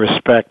such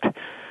respect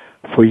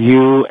for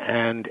you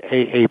and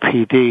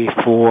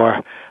AAPD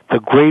for the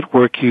great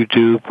work you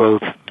do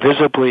both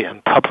visibly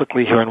and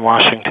publicly here in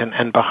Washington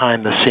and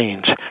behind the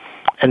scenes.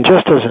 And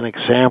just as an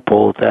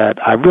example that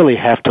I really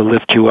have to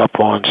lift you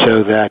up on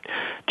so that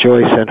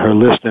Joyce and her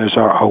listeners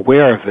are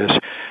aware of this,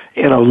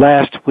 you know,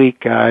 last week,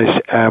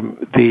 guys,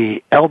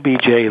 the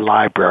LBJ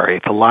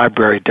Library, the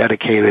library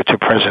dedicated to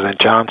President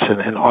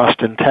Johnson in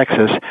Austin,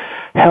 Texas,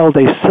 held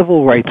a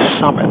civil rights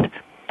summit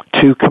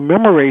to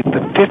commemorate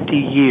the 50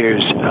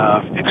 years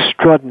of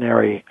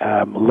extraordinary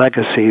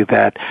legacy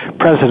that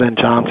President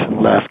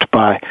Johnson left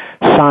by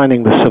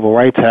signing the Civil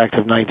Rights Act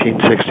of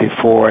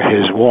 1964,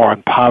 his war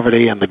on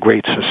poverty and the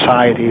Great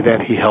Society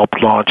that he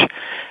helped launch,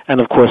 and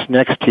of course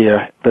next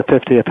year, the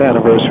 50th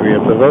anniversary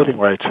of the Voting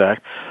Rights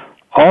Act,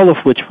 all of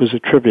which was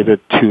attributed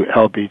to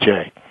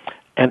LBJ.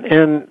 And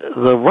in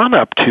the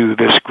run-up to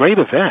this great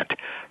event,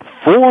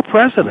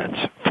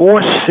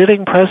 four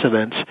sitting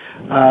presidents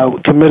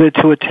committed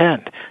to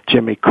attend.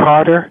 Jimmy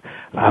Carter,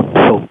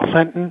 Bill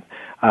Clinton,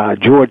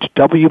 George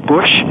W.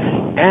 Bush,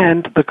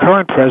 and the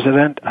current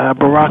president,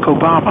 Barack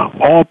Obama,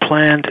 all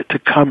planned to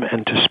come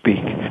and to speak.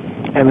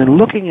 And in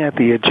looking at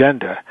the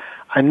agenda,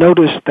 I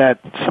noticed that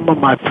some of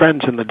my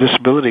friends in the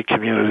disability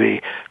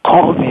community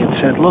called me and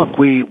said, look,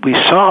 we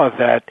saw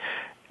that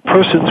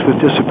persons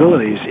with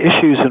disabilities,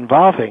 issues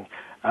involving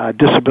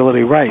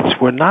disability rights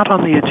were not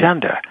on the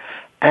agenda.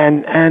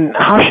 And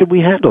how should we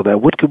handle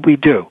that? What could we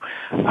do?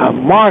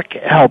 Mark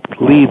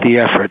helped lead the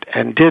effort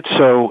and did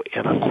so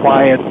in a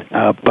quiet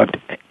but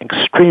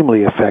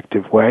extremely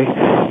effective way.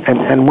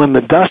 And when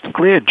the dust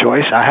cleared,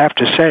 Joyce, I have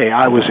to say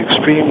I was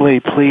extremely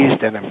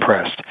pleased and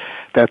impressed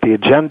that the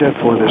agenda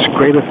for this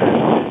great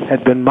event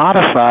had been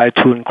modified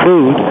to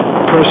include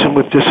a person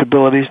with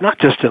disabilities, not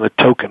just in a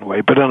token way,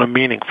 but in a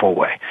meaningful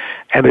way.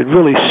 And it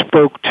really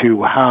spoke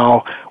to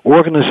how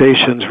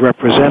organizations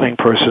representing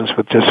persons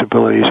with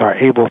disabilities are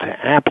able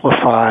to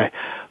amplify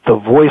the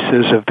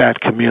voices of that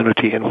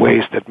community in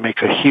ways that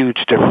make a huge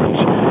difference.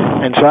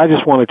 And so I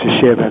just wanted to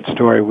share that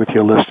story with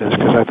your listeners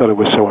because I thought it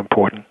was so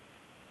important.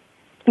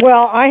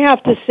 Well, I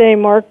have to say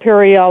Mark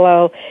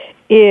Perriello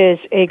is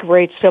a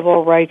great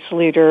civil rights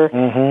leader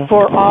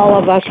for all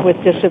of us with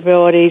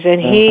disabilities, and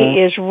he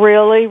is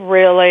really,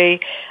 really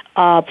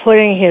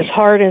putting his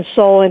heart and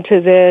soul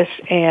into this.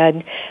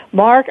 And,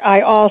 Mark,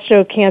 I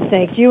also can't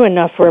thank you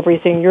enough for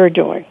everything you're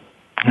doing.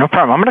 No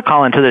problem. I'm going to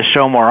call into this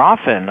show more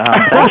often.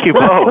 Thank you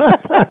both.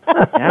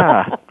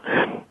 Yeah.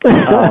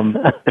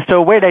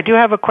 So, Wade, I do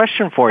have a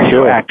question for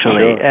you,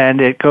 actually, and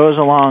it goes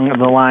along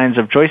the lines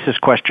of Joyce's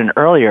question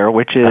earlier,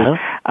 which is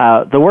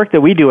the work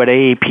that we do at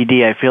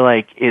AAPD, I feel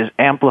like, is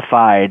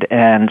amplified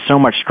and so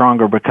much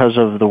stronger because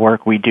of the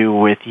work we do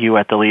with you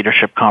at the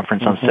Leadership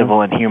Conference on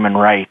Civil and Human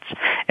Rights.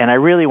 And I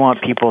really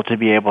want people to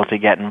be able to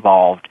get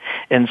involved.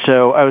 And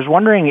so I was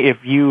wondering if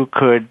you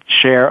could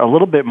share a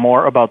little bit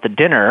more about the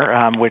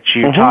dinner, which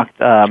you talked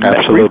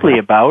briefly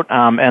about,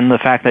 and the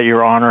fact that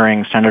you're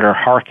honoring Senator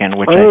Harkin,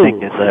 which I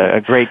think is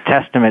a great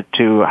testament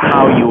to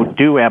how you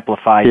do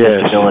amplify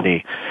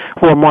disability.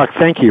 Well, Mark,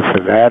 thank you for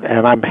that,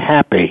 and I'm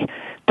happy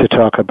to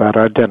talk about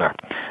our dinner.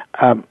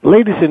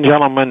 Ladies and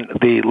gentlemen,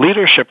 the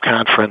Leadership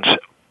Conference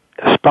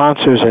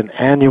sponsors an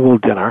annual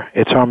dinner.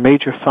 It's our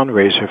major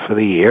fundraiser for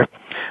the year,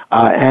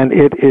 and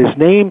it is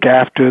named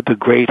after the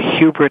great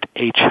Hubert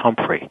H.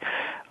 Humphrey,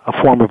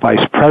 a former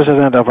vice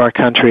president of our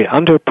country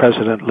under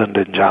President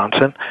Lyndon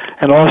Johnson,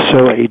 and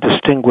also a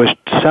distinguished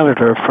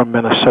senator from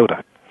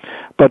Minnesota.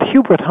 But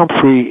Hubert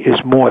Humphrey is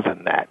more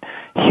than that.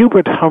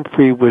 Hubert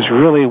Humphrey was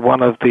really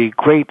one of the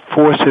great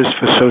forces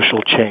for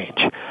social change,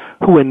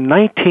 who in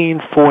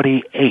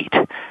 1948,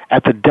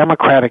 at the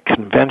Democratic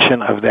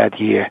Convention of that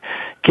year,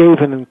 gave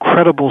an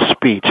incredible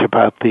speech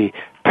about the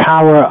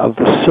power of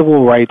the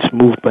civil rights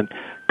movement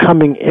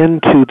coming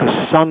into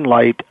the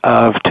sunlight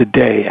of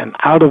today and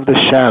out of the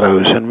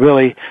shadows and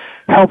really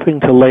helping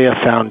to lay a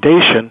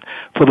foundation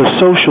for the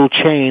social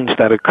change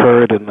that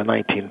occurred in the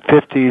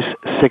 1950s,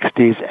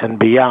 60s, and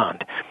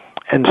beyond.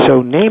 And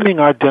so naming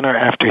our dinner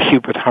after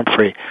Hubert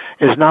Humphrey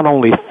is not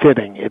only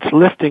fitting, it's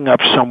lifting up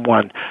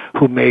someone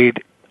who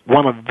made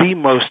one of the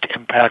most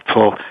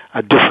impactful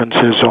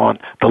differences on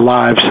the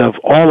lives of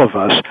all of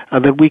us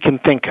that we can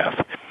think of.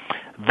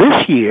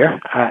 This year,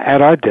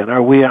 at our dinner,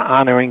 we are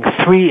honoring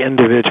three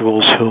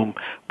individuals whom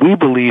we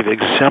believe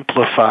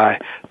exemplify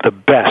the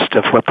best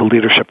of what the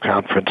Leadership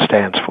Conference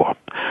stands for.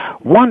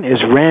 One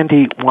is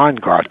Randy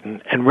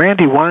Weingarten, and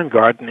Randy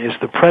Weingarten is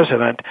the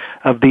president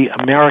of the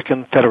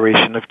American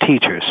Federation of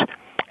Teachers.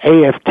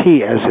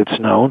 AFT, as it's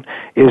known,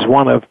 is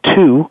one of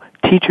two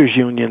teachers'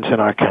 unions in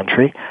our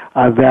country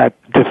that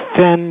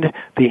defend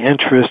the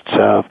interests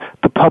of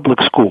the public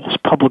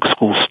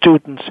school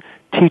students,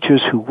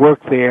 teachers who work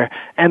there,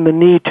 and the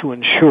need to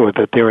ensure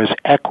that there is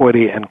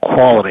equity and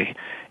quality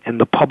in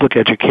the public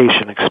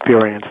education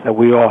experience that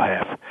we all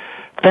have.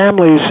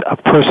 Families of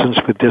persons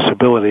with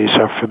disabilities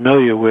are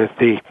familiar with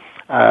the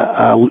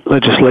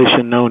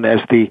legislation known as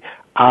the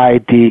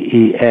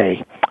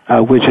IDEA,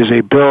 which is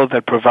a bill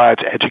that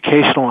provides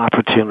educational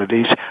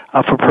opportunities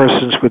for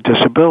persons with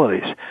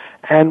disabilities.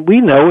 And we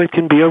know it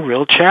can be a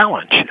real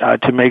challenge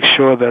to make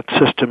sure that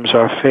systems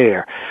are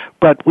fair.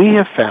 But we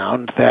have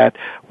found that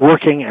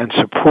working and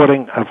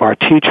supporting of our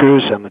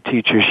teachers and the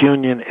teachers'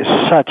 union is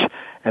such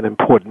an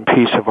important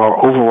piece of our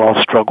overall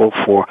struggle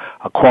for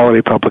a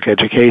quality public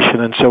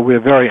education. And so we're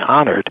very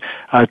honored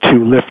to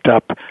lift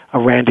up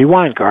Randy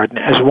Weingarten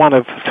as one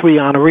of three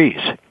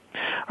honorees.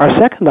 Our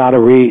second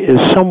honoree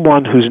is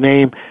someone whose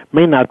name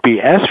may not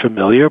be as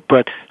familiar,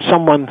 but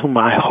someone whom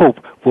I hope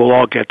we'll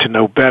all get to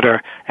know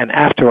better, and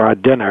after our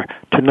dinner,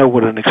 to know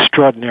what an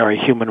extraordinary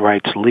human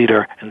rights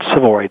leader and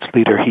civil rights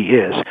leader he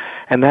is,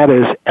 and that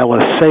is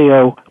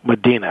Eliseo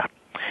Medina.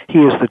 He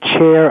is the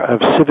chair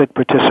of Civic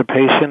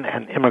Participation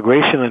and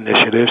Immigration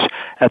Initiatives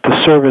at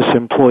the Service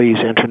Employees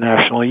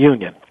International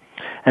Union.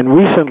 And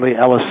recently,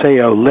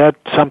 Eliseo led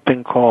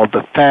something called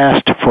the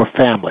Fast for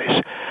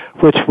Families,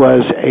 which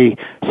was a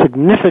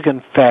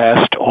significant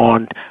fast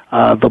on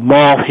the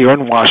Mall here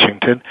in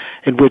Washington,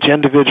 in which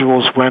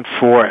individuals went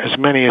for as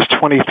many as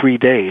 23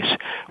 days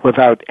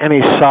without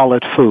any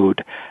solid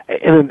food,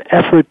 in an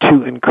effort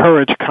to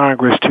encourage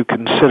Congress to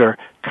consider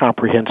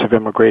comprehensive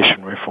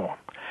immigration reform.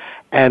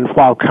 And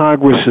while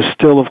Congress is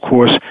still, of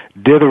course,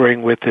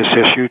 dithering with this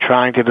issue,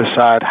 trying to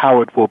decide how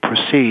it will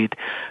proceed,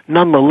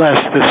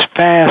 nonetheless, this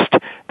fast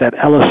that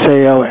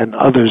Eliseo and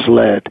others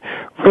led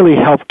really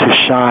helped to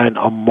shine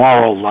a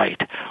moral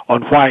light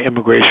on why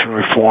immigration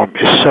reform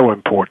is so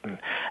important.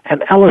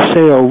 And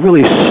Eliseo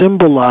really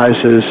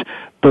symbolizes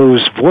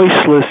those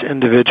voiceless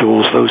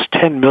individuals, those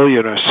 10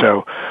 million or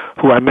so,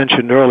 who I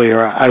mentioned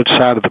earlier are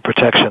outside of the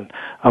protection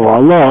of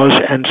our laws,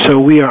 and so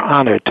we are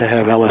honored to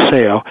have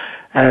Eliseo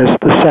as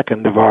the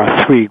second of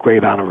our three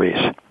great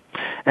honorees.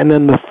 And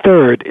then the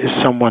third is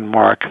someone,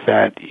 Mark,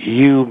 that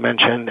you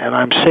mentioned, and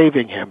I'm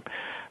saving him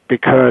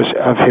because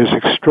of his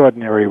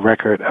extraordinary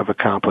record of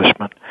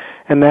accomplishment,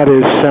 and that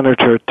is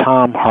Senator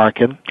Tom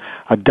Harkin,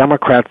 a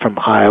Democrat from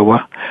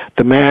Iowa,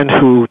 the man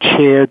who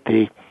chaired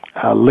the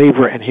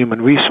Labor and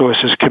Human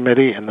Resources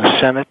Committee in the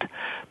Senate,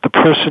 the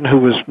person who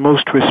was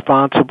most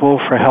responsible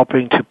for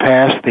helping to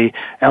pass the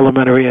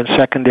Elementary and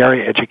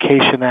Secondary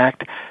Education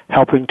Act,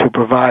 helping to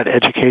provide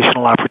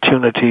educational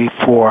opportunity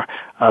for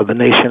the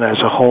nation as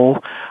a whole,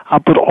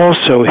 but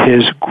also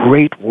his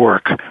great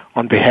work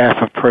on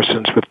behalf of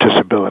persons with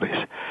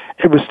disabilities.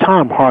 It was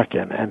Tom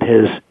Harkin and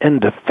his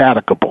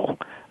indefatigable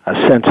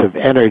sense of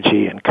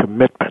energy and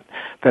commitment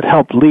that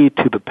helped lead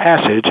to the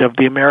passage of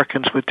the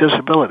Americans with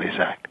Disabilities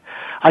Act.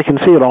 I can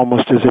see it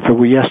almost as if it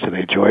were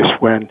yesterday, Joyce,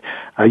 when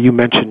you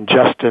mentioned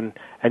Justin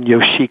and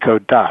Yoshiko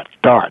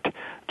Dart.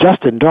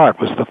 Justin Dart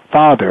was the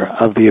father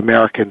of the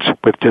Americans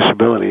with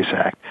Disabilities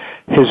Act.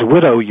 His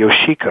widow,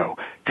 Yoshiko,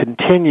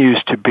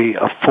 continues to be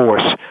a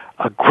force,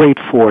 a great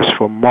force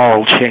for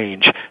moral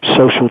change,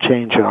 social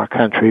change in our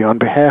country on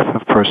behalf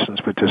of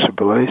persons with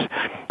disabilities.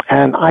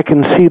 And I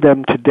can see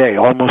them today,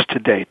 almost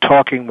today,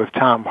 talking with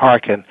Tom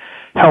Harkin,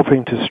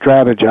 helping to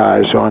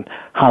strategize on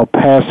how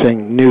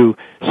passing new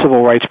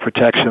civil rights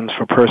protections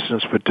for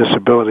persons with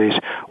disabilities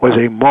was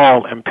a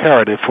moral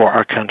imperative for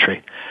our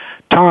country.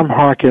 Tom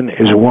Harkin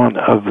is one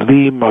of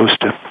the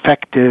most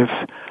effective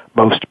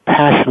most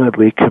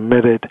passionately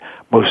committed,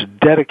 most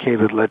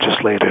dedicated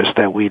legislators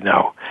that we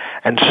know,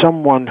 and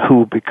someone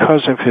who,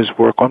 because of his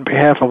work on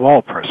behalf of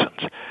all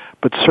persons,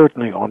 but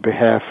certainly on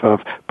behalf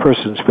of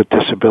persons with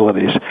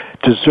disabilities,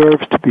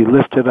 deserves to be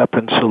lifted up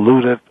and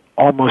saluted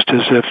almost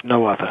as if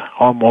no other,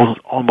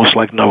 almost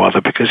like no other,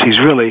 because he's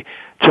really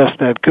just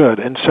that good.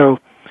 And so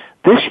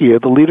this year,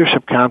 the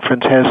Leadership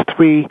Conference has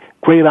 3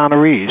 great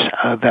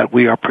honorees that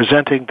we are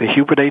presenting the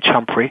Hubert H.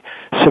 Humphrey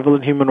Civil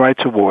and Human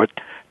Rights Award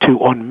to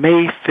on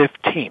May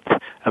 15th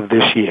of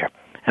this year.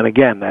 And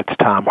again, that's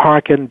Tom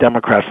Harkin,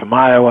 Democrat from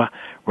Iowa,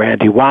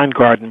 Randy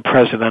Weingarten,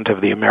 President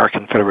of the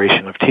American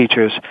Federation of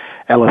Teachers,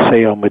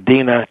 Eliseo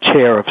Medina,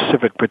 Chair of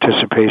Civic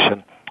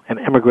Participation and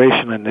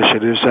Immigration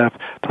Initiatives of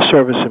the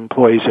Service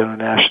Employees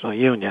International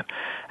Union.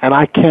 And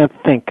I can't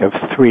think of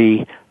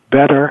 3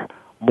 better,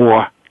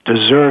 more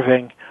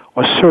deserving,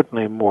 or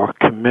certainly more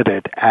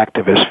committed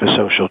activists for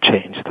social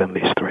change than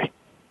these 3.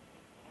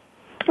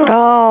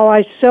 Oh,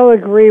 I so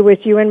agree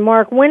with you. And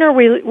Mark, when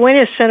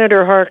is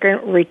Senator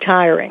Harkin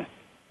retiring?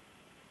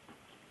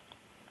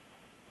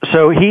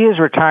 So he is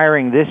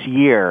retiring this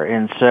year,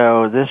 and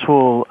so this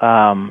will,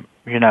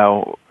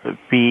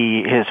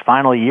 be his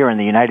final year in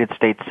the United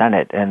States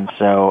Senate, and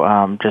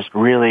so just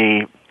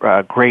really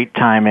great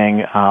timing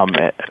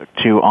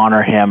to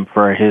honor him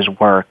for his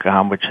work,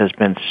 which has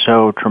been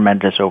so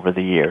tremendous over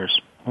the years.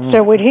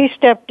 So would he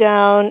step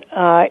down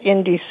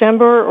in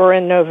December or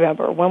in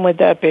November? When would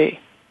that be?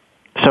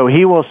 So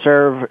he will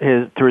serve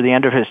through the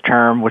end of his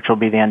term, which will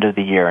be the end of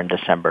the year in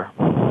December.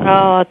 Oh,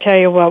 I'll tell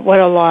you what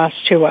a loss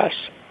to us.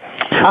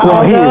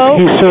 Well,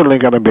 he's certainly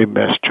going to be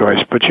missed,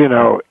 Joyce, but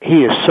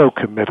he is so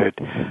committed.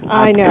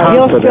 I know. I'm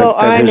confident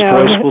that his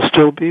voice will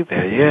still be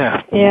there,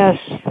 yeah. Yes.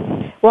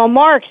 Well,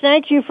 Mark,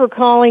 thank you for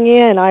calling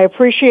in. I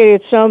appreciate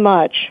it so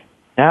much.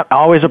 Yeah,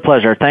 always a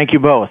pleasure. Thank you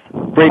both.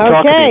 Great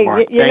talking to you,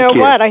 Mark. You know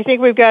what? I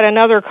think we've got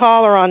another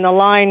caller on the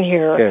line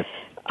here.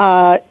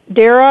 Good.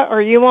 Dara,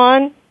 are you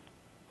on?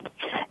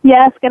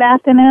 Yes, good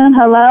afternoon.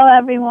 Hello,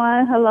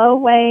 everyone. Hello,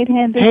 Wade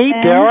Henderson. Hey,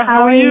 Dara,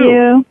 how are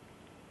you?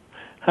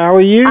 How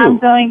are you? I'm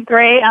doing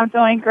great.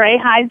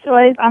 Hi,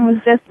 Joyce. I was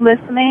just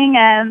listening,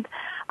 and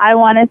I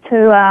wanted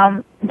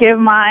to give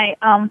my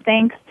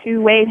thanks to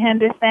Wade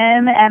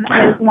Henderson and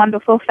his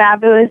wonderful,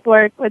 fabulous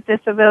work with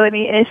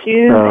disability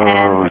issues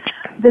and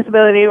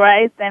disability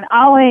rights, and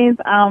always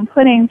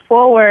putting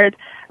forward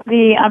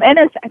the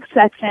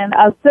intersection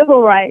of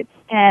civil rights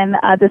and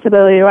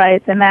disability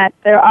rights, and that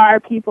there are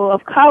people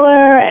of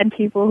color and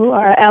people who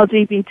are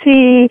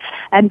LGBT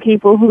and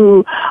people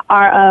who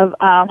are of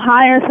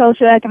higher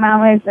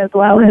socioeconomics as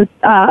well as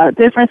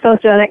different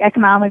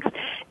socioeconomic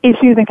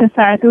issues and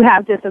concerns who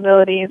have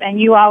disabilities, and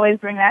you always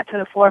bring that to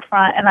the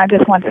forefront, and I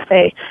just want to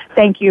say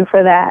thank you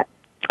for that.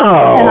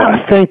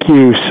 Oh, thank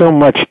you so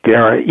much,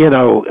 Dara.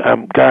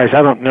 Guys,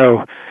 I don't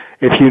know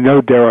if you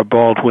know Dara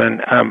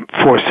Baldwin.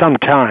 For some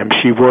time,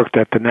 she worked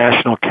at the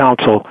National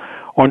Council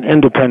on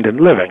Independent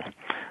Living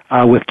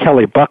with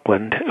Kelly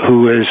Buckland,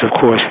 who is, of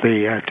course,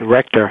 the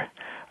director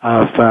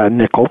of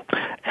NICL.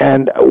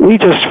 And we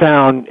just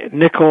found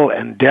NICL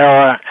and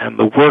Dara and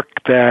the work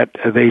that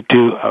they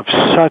do of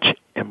such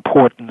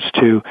importance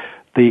to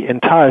the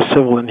entire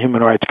Civil and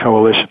Human Rights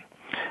Coalition.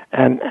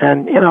 And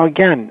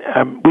again,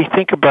 we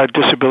think about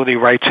disability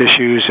rights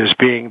issues as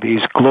being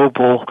these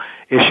global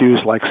issues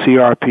like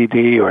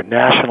CRPD or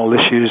national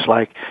issues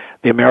like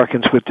the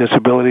Americans with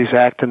Disabilities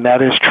Act, and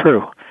that is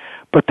true.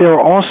 But there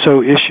are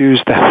also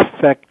issues that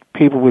affect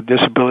people with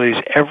disabilities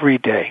every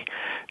day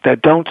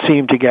that don't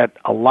seem to get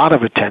a lot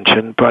of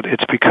attention, but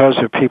it's because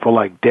of people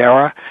like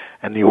Dara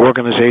and the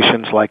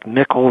organizations like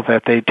NICL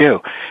that they do.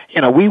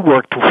 We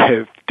worked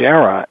with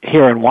Dara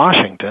here in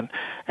Washington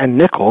and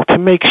NICL to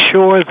make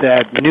sure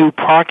that new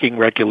parking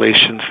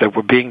regulations that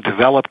were being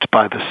developed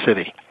by the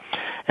city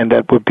and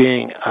that were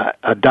being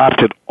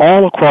adopted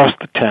all across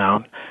the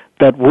town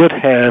that would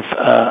have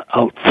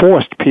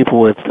forced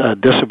people with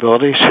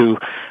disabilities who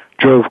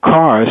drove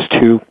cars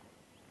to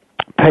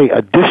pay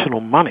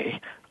additional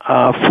money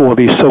for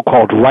the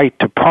so-called right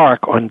to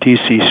park on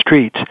D.C.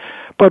 streets,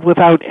 but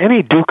without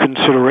any due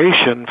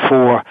consideration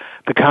for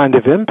the kind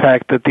of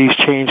impact that these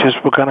changes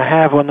were going to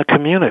have on the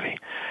community.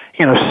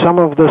 Some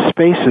of the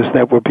spaces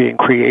that were being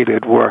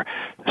created were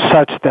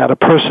such that a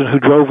person who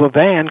drove a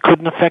van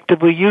couldn't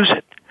effectively use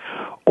it.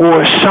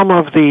 Or some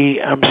of the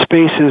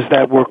spaces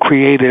that were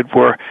created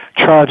were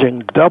charging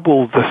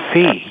double the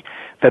fee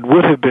that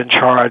would have been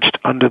charged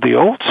under the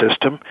old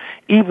system,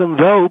 even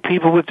though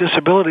people with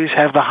disabilities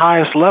have the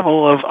highest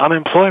level of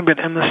unemployment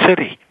in the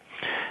city.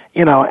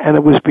 And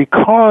it was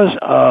because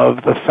of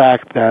the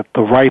fact that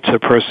the rights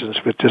of persons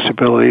with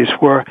disabilities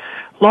were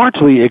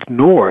largely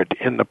ignored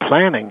in the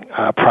planning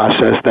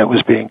process that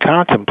was being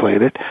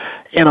contemplated.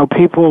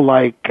 People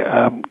like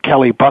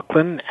Kelly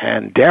Buckland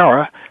and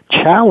Dara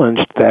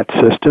challenged that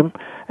system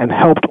and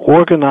helped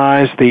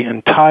organize the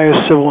entire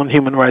civil and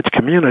human rights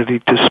community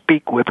to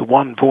speak with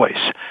one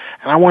voice.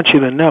 And I want you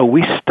to know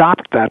we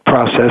stopped that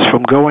process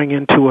from going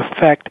into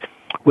effect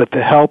with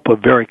the help of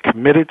very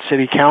committed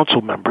city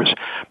council members.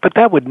 But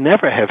that would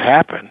never have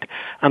happened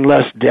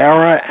unless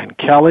Dara and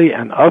Kelly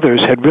and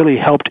others had really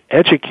helped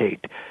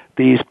educate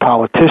these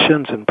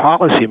politicians and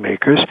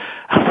policymakers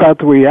about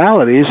the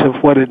realities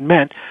of what it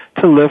meant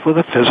to live with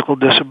a physical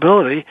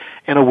disability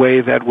in a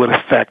way that would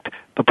affect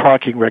the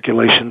parking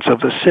regulations of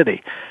the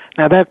city.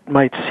 Now, that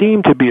might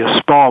seem to be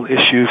a small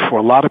issue for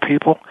a lot of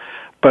people,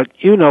 but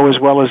you know as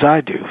well as I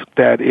do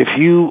that if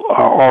you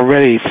are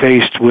already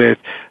faced with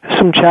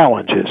some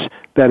challenges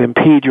that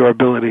impede your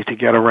ability to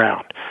get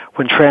around,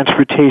 when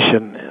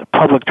transportation,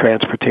 public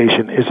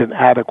transportation, isn't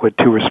adequate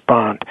to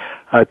respond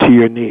to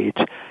your needs,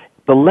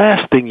 the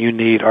last thing you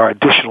need are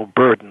additional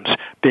burdens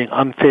being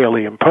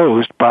unfairly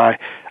imposed by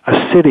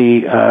a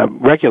city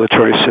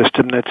regulatory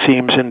system that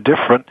seems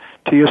indifferent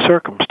to your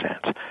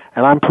circumstance.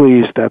 And I'm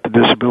pleased that the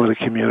disability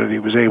community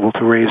was able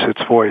to raise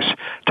its voice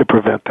to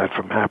prevent that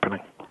from happening.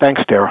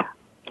 Thanks, Dara.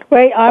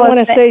 Wait, I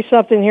want to say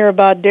something here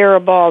about Dara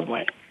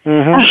Baldwin.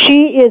 Mm-hmm.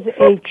 She is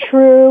a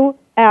true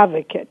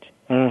advocate.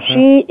 Mm-hmm.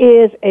 She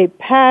is a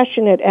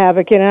passionate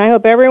advocate, and I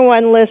hope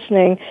everyone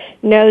listening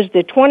knows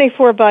that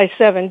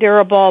 24/7,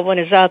 Dara Baldwin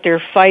is out there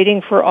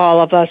fighting for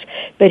all of us.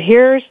 But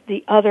here's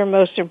the other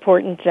most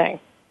important thing.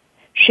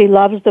 She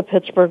loves the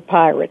Pittsburgh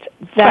Pirates.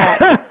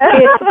 That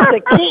is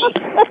the key.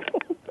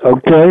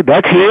 Okay,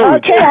 that's huge.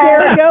 Okay,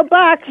 Dara, go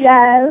Bucks.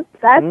 Yes,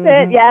 that's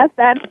it. Yes,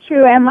 that's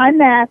true. And my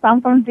Nats. I'm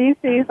from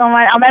D.C., so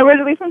I'm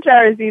originally from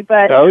Jersey,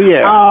 but oh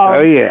yeah.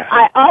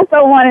 I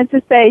also wanted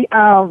to say,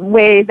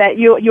 Wade, that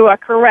you are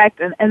correct.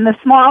 And the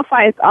small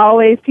fights,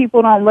 always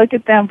people don't look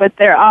at them, but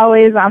they're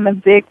always on the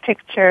big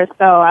picture.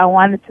 So I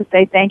wanted to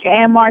say thank you.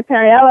 And Mark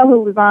Perriello,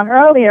 who was on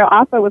earlier,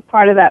 also was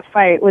part of that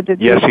fight with the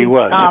yes, he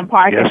was.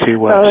 Parking. Yes, he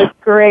was. So it's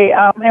great.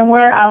 And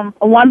we're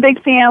one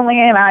big family,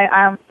 and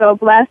I'm so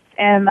blessed.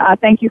 And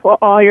thank you for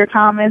all your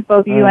comments,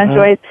 both you and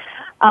Joyce,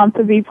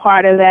 to be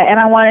part of that. And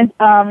I wanted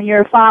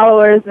your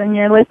followers and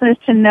your listeners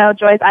to know,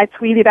 Joyce, I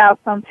tweeted out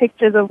some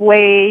pictures of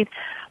Wade,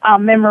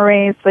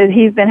 memories. So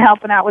he's been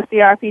helping out with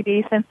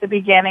CRPD since the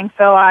beginning.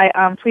 So I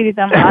tweeted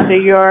them under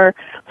your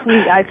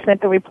tweet. I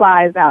sent the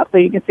replies out. So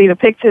you can see the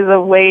pictures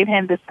of Wade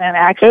Henderson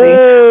actually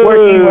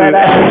working with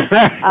us.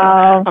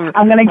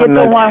 I'm going to get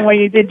the one where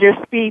you did your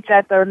speech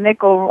at the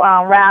Nickel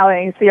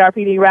rally,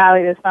 CRPD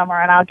rally this summer,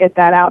 and I'll get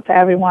that out to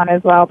everyone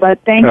as well. But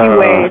thank you,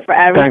 Wade, for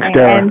everything. Thanks,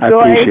 Dara. I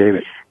appreciate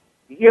it.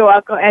 You're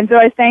welcome. And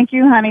Joyce, thank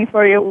you, honey,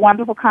 for your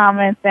wonderful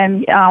comments.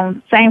 And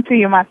same to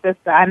you, my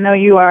sister. I know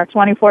you are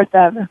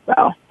 24/7.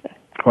 So.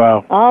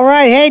 Wow. All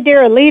right. Hey,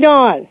 Dara, lead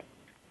on.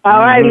 All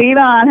right, lead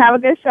on. Have a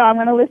good show. I'm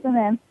going to listen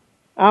in.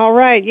 All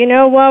right. You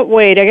know what?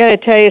 Wait, I got to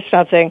tell you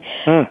something.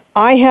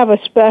 I have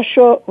a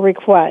special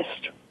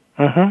request.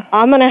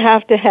 I'm going to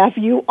have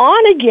you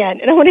on again,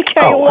 and I'm going to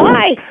tell you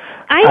why.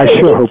 I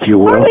sure hope you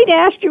will. I hardly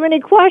asked you any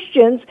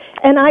questions,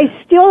 and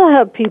I still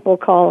have people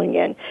calling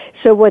in.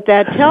 So what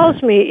that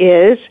tells me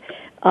is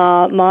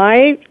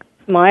my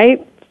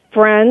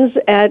friends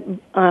at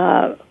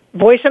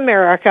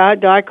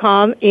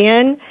VoiceAmerica.com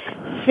in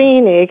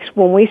Phoenix,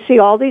 when we see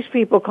all these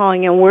people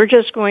calling in, we're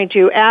just going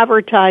to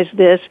advertise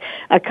this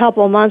a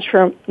couple months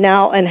from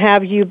now and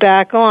have you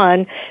back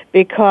on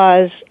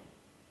because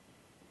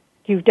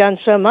you've done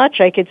so much.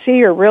 I could see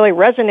you're really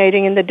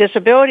resonating in the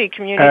disability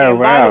community. Oh,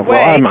 wow. By the way,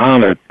 well, I'm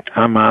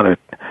honored.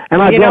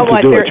 And I'd love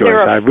to do it,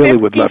 Joyce. I really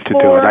would love to do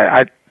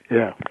it.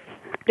 Yeah.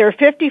 There are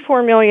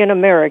 54 million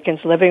Americans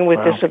living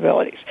with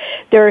disabilities.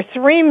 There are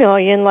 3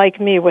 million like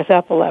me with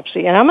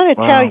epilepsy. And I'm going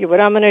to tell you what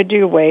I'm going to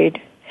do, Wade.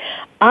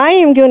 I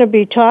am going to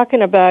be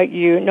talking about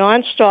you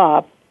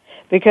nonstop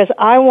because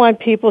I want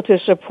people to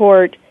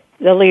support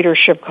the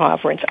Leadership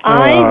Conference.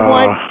 I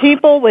want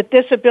people with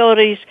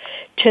disabilities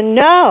to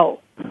know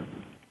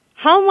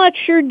how much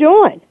you're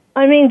doing.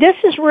 I mean, this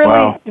is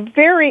really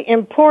very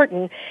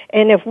important.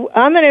 And if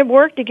I'm going to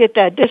work to get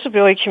that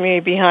disability community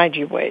behind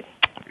you, Wade.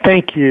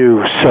 Thank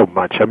you so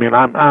much. I mean,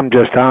 I'm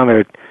just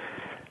honored,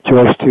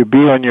 Joyce, to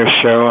be on your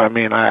show. I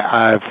mean,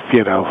 I've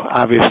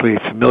obviously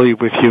familiar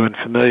with you and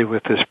familiar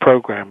with this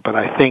program, but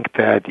I think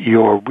that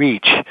your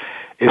reach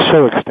is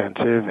so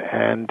extensive,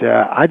 and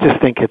I just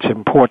think it's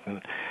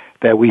important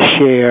that we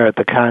share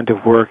the kind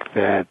of work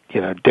that,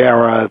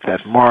 Dara,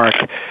 that Mark,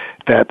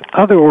 that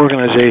other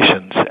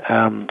organizations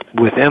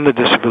within the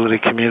disability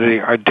community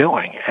are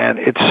doing. And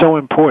it's so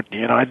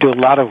important. I do a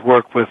lot of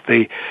work with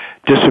the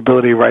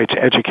Disability Rights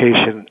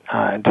Education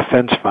and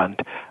Defense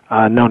Fund,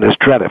 known as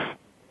DREDF.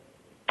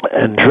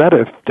 And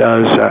DREDF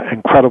does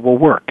incredible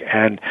work.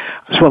 And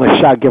I just want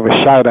to give a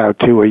shout-out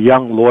to a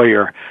young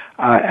lawyer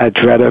at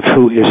DREDF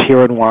who is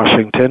here in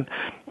Washington.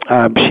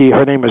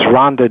 Her name is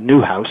Rhonda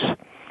Newhouse.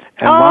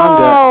 And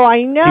Rhonda,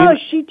 I know.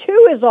 She,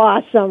 too, is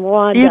awesome,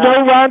 Rhonda. You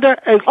know Rhonda?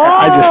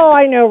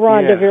 I know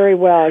Rhonda very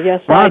well.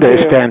 Yes, Rhonda I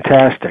do. is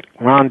fantastic.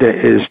 Rhonda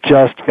is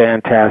just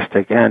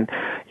fantastic. And,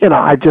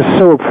 I just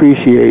so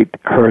appreciate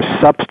her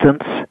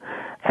substance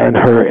and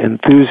her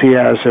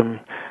enthusiasm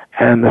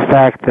and the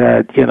fact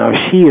that,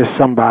 she is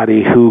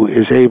somebody who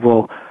is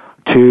able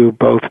to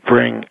both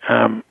bring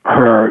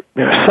her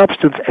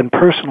substance and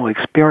personal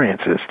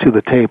experiences to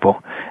the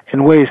table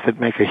in ways that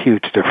make a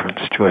huge difference,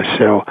 Joyce.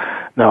 So,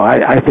 no,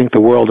 I think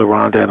the world of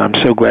Rhonda, and I'm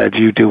so glad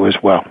you do as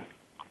well.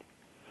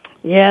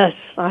 Yes,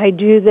 I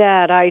do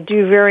that. I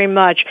do very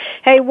much.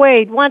 Hey,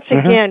 Wade, once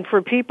again,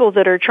 for people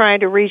that are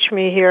trying to reach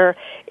me here,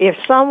 if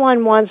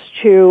someone wants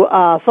to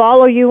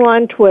follow you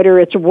on Twitter,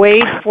 it's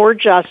Wade for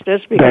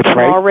Justice, because I'm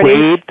already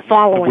Wade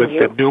following with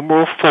you. the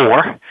numeral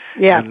 4,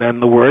 and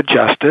then the word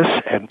justice,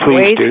 and please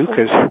Wade, do,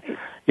 because,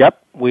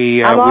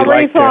 I'm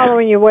already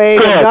following you, Wade.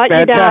 Good, I've got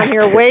fantastic. you down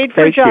here, Wade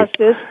for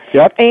Justice.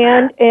 Yep.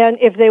 And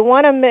if they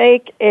want to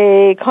make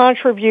a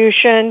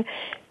contribution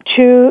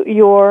to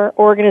your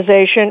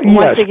organization,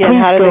 once again,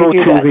 how do they do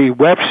that? Please go to the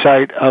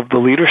website of the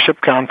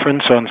Leadership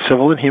Conference on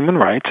Civil and Human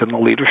Rights and the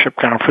Leadership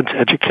Conference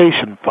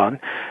Education Fund,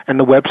 and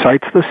the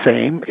website's the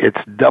same. It's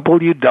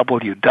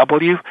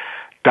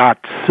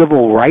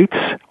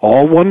www.civilrights,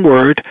 all one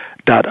word,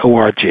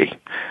 .org. It's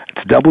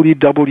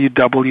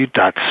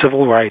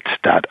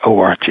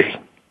www.civilrights.org.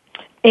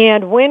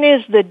 And when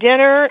is the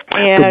dinner,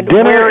 and the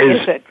dinner where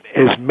is it?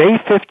 Is May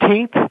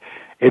 15th.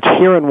 It's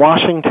here in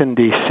Washington,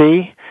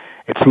 D.C.,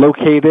 It's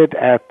located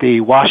at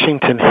the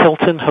Washington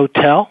Hilton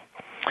Hotel,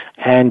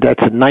 and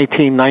that's at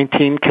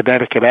 1919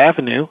 Connecticut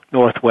Avenue,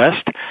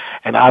 Northwest.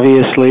 And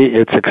obviously,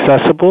 it's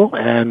accessible,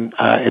 and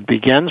it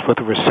begins with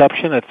a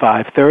reception at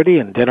 5:30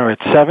 and dinner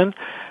at 7.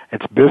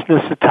 It's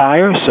business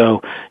attire,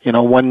 so,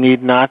 one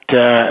need not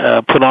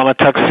put on a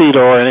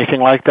tuxedo or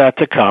anything like that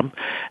to come.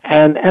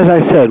 And as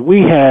I said,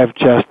 we have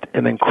just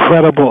an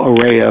incredible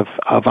array of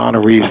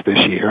honorees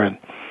this year, and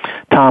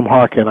Tom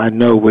Harkin, I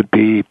know, would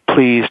be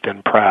pleased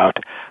and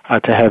proud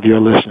to have your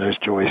listeners,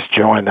 Joyce,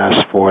 join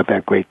us for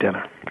that great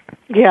dinner.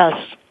 Yes,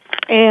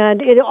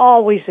 and it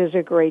always is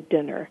a great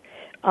dinner.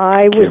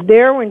 I was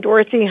there when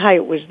Dorothy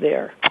Height was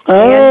there.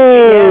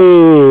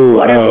 Oh,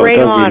 what a great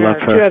honor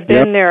to have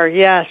been there.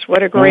 Yes,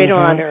 what a great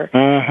honor.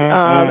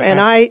 And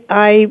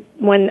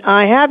when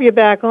I have you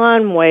back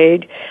on,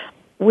 Wade,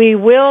 we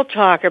will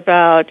talk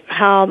about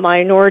how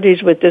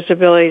minorities with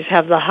disabilities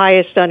have the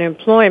highest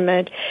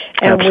unemployment,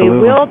 and we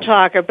will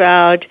talk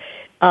about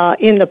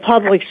in the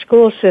public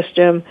school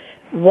system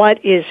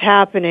what is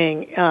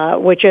happening,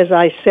 which, as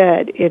I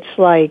said, it's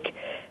like,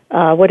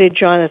 what did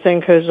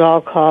Jonathan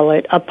Kozol call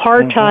it?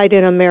 Apartheid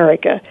in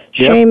America,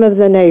 shame of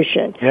the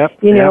nation.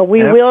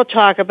 We will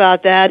talk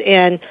about that,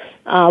 and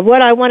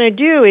what I want to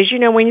do is,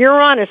 when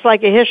you're on, it's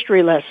like a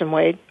history lesson,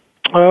 Wade.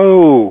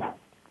 Oh,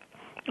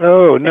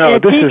 no,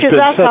 it teaches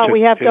us how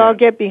we have to all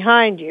get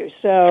behind you.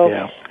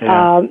 So,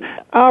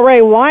 all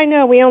right, well, I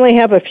know we only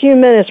have a few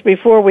minutes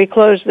before we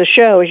close the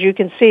show. As you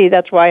can see,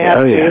 that's why I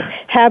have to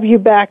have you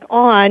back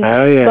on.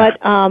 But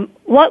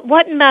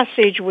what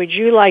message would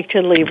you like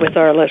to leave with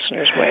our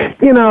listeners, Wade?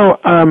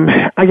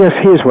 I guess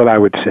here's what I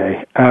would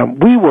say.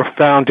 We were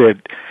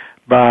founded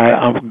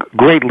by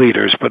great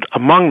leaders, but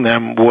among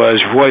them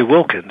was Roy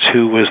Wilkins,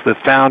 who was the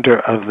founder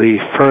of the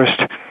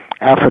first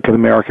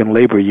African-American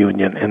labor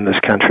union in this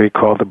country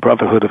called the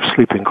Brotherhood of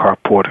Sleeping Car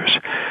Porters.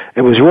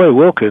 It was Roy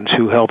Wilkins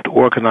who helped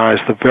organize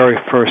the very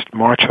first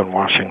March on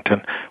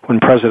Washington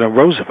when President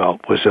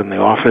Roosevelt was in the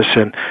office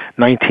in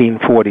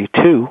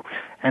 1942,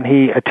 and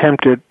he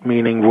attempted,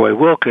 meaning Roy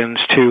Wilkins,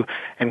 to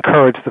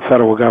encourage the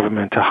federal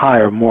government to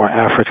hire more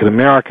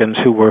African-Americans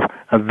who were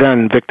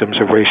then victims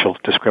of racial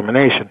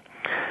discrimination.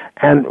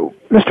 And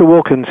Mr.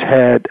 Wilkins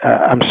had,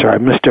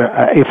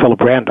 Mr. A.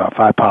 Philip Randolph,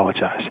 I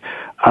apologize,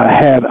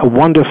 had a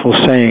wonderful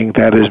saying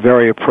that is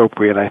very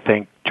appropriate, I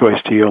think, Joyce,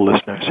 to your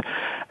listeners,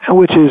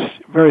 which is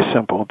very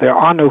simple. There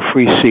are no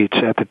free seats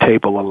at the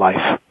table of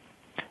life.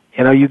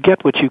 You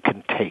get what you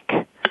can take,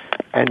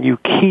 and you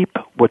keep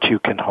what you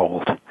can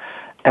hold.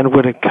 And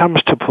when it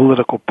comes to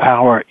political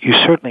power, you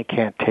certainly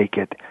can't take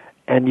it,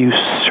 and you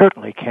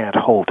certainly can't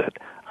hold it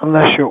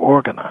unless you're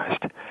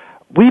organized.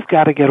 We've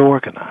got to get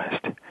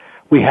organized.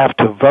 We have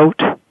to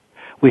vote.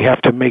 We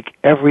have to make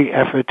every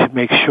effort to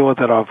make sure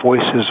that our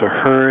voices are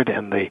heard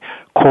in the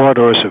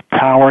corridors of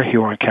power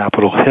here on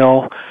Capitol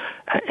Hill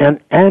and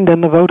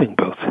in the voting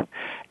booth.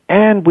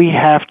 And we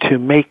have to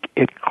make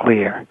it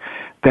clear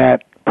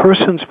that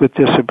persons with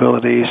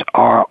disabilities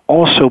are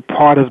also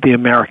part of the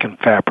American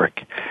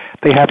fabric.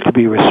 They have to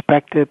be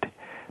respected.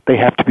 They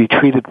have to be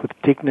treated with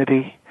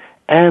dignity.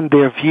 And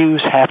their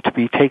views have to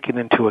be taken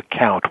into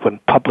account when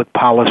public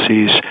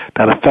policies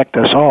that affect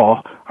us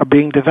all are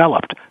being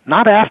developed,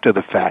 not after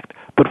the fact,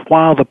 but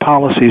while the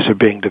policies are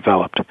being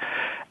developed.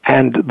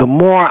 And the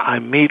more I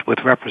meet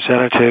with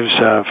representatives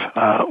of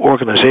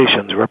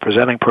organizations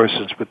representing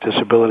persons with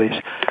disabilities,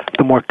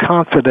 the more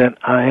confident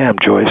I am,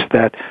 Joyce,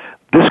 that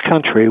this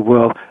country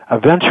will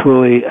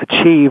eventually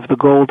achieve the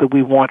goal that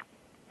we want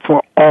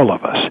for all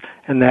of us,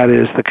 and that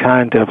is the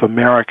kind of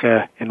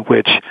America in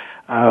which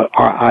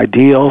our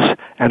ideals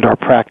and our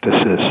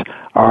practices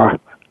are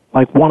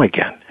like one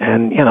again,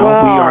 And, we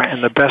are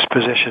in the best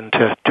position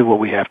to do what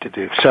we have to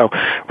do. So,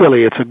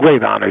 really, it's a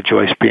great honor,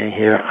 Joyce, being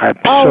here. I'm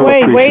so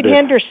appreciative. Wade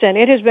Henderson,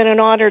 it has been an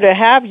honor to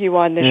have you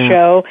on the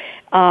show.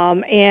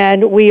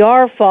 And we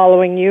are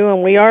following you,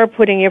 and we are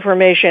putting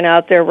information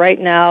out there right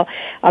now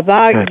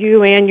about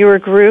you and your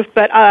group.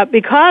 But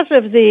because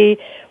of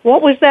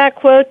what was that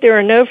quote? There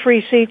are no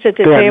free seats at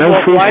the table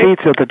of life. There are no free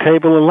seats at the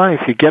table of life.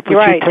 You get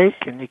what you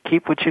take, and you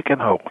keep what you can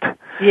hold.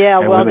 Yeah,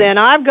 well, then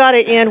I've got to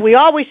end. We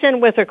always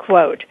end with a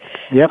quote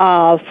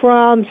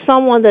from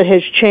someone that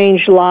has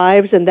changed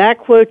lives, and that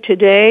quote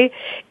today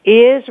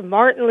is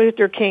Martin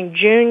Luther King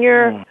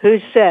Jr., who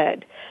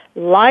said,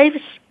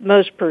 "Life's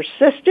most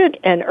persistent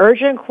and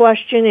urgent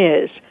question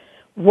is,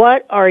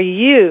 what are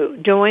you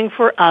doing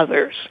for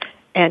others?"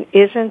 And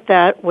isn't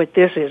that what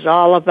this is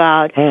all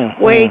about?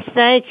 Wade,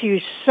 thank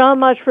you so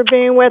much for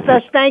being with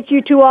us. Thank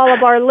you to all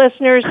of our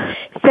listeners.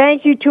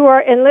 Thank you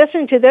and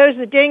listen to those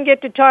that didn't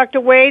get to talk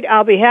to Wade.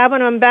 I'll be having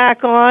them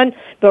back on.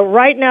 But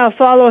right now,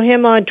 follow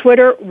him on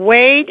Twitter,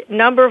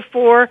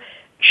 Wade4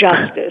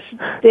 Justice.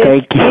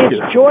 This is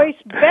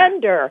Joyce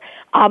Bender,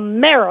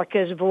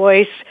 America's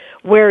Voice,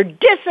 where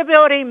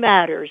disability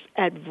matters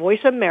at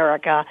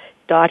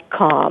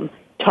voiceamerica.com.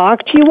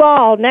 Talk to you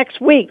all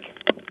next week.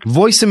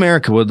 Voice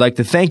America would like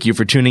to thank you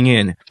for tuning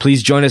in.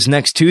 Please join us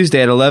next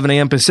Tuesday at 11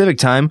 a.m. Pacific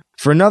Time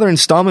for another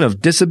installment of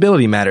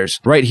Disability Matters,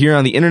 right here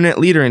on the Internet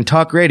leader in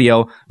talk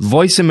radio,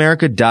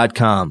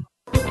 voiceamerica.com.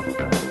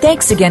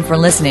 Thanks again for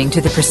listening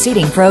to the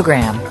preceding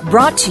program,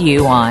 brought to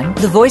you on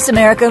the Voice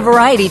America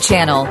Variety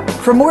Channel.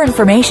 For more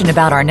information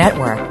about our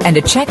network and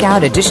to check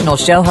out additional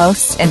show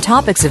hosts and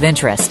topics of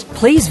interest,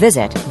 please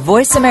visit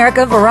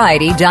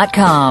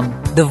voiceamericavariety.com.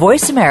 The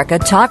Voice America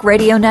Talk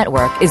Radio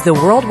Network is the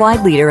worldwide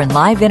leader in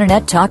live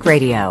Internet talk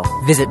radio.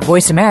 Visit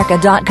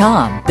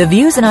voiceamerica.com. The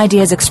views and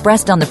ideas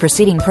expressed on the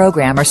preceding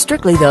program are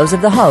strictly those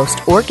of the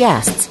host or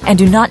guests and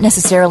do not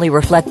necessarily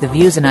reflect the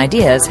views and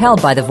ideas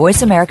held by the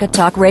Voice America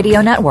Talk Radio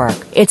Network,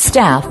 its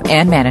staff,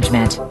 and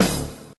management.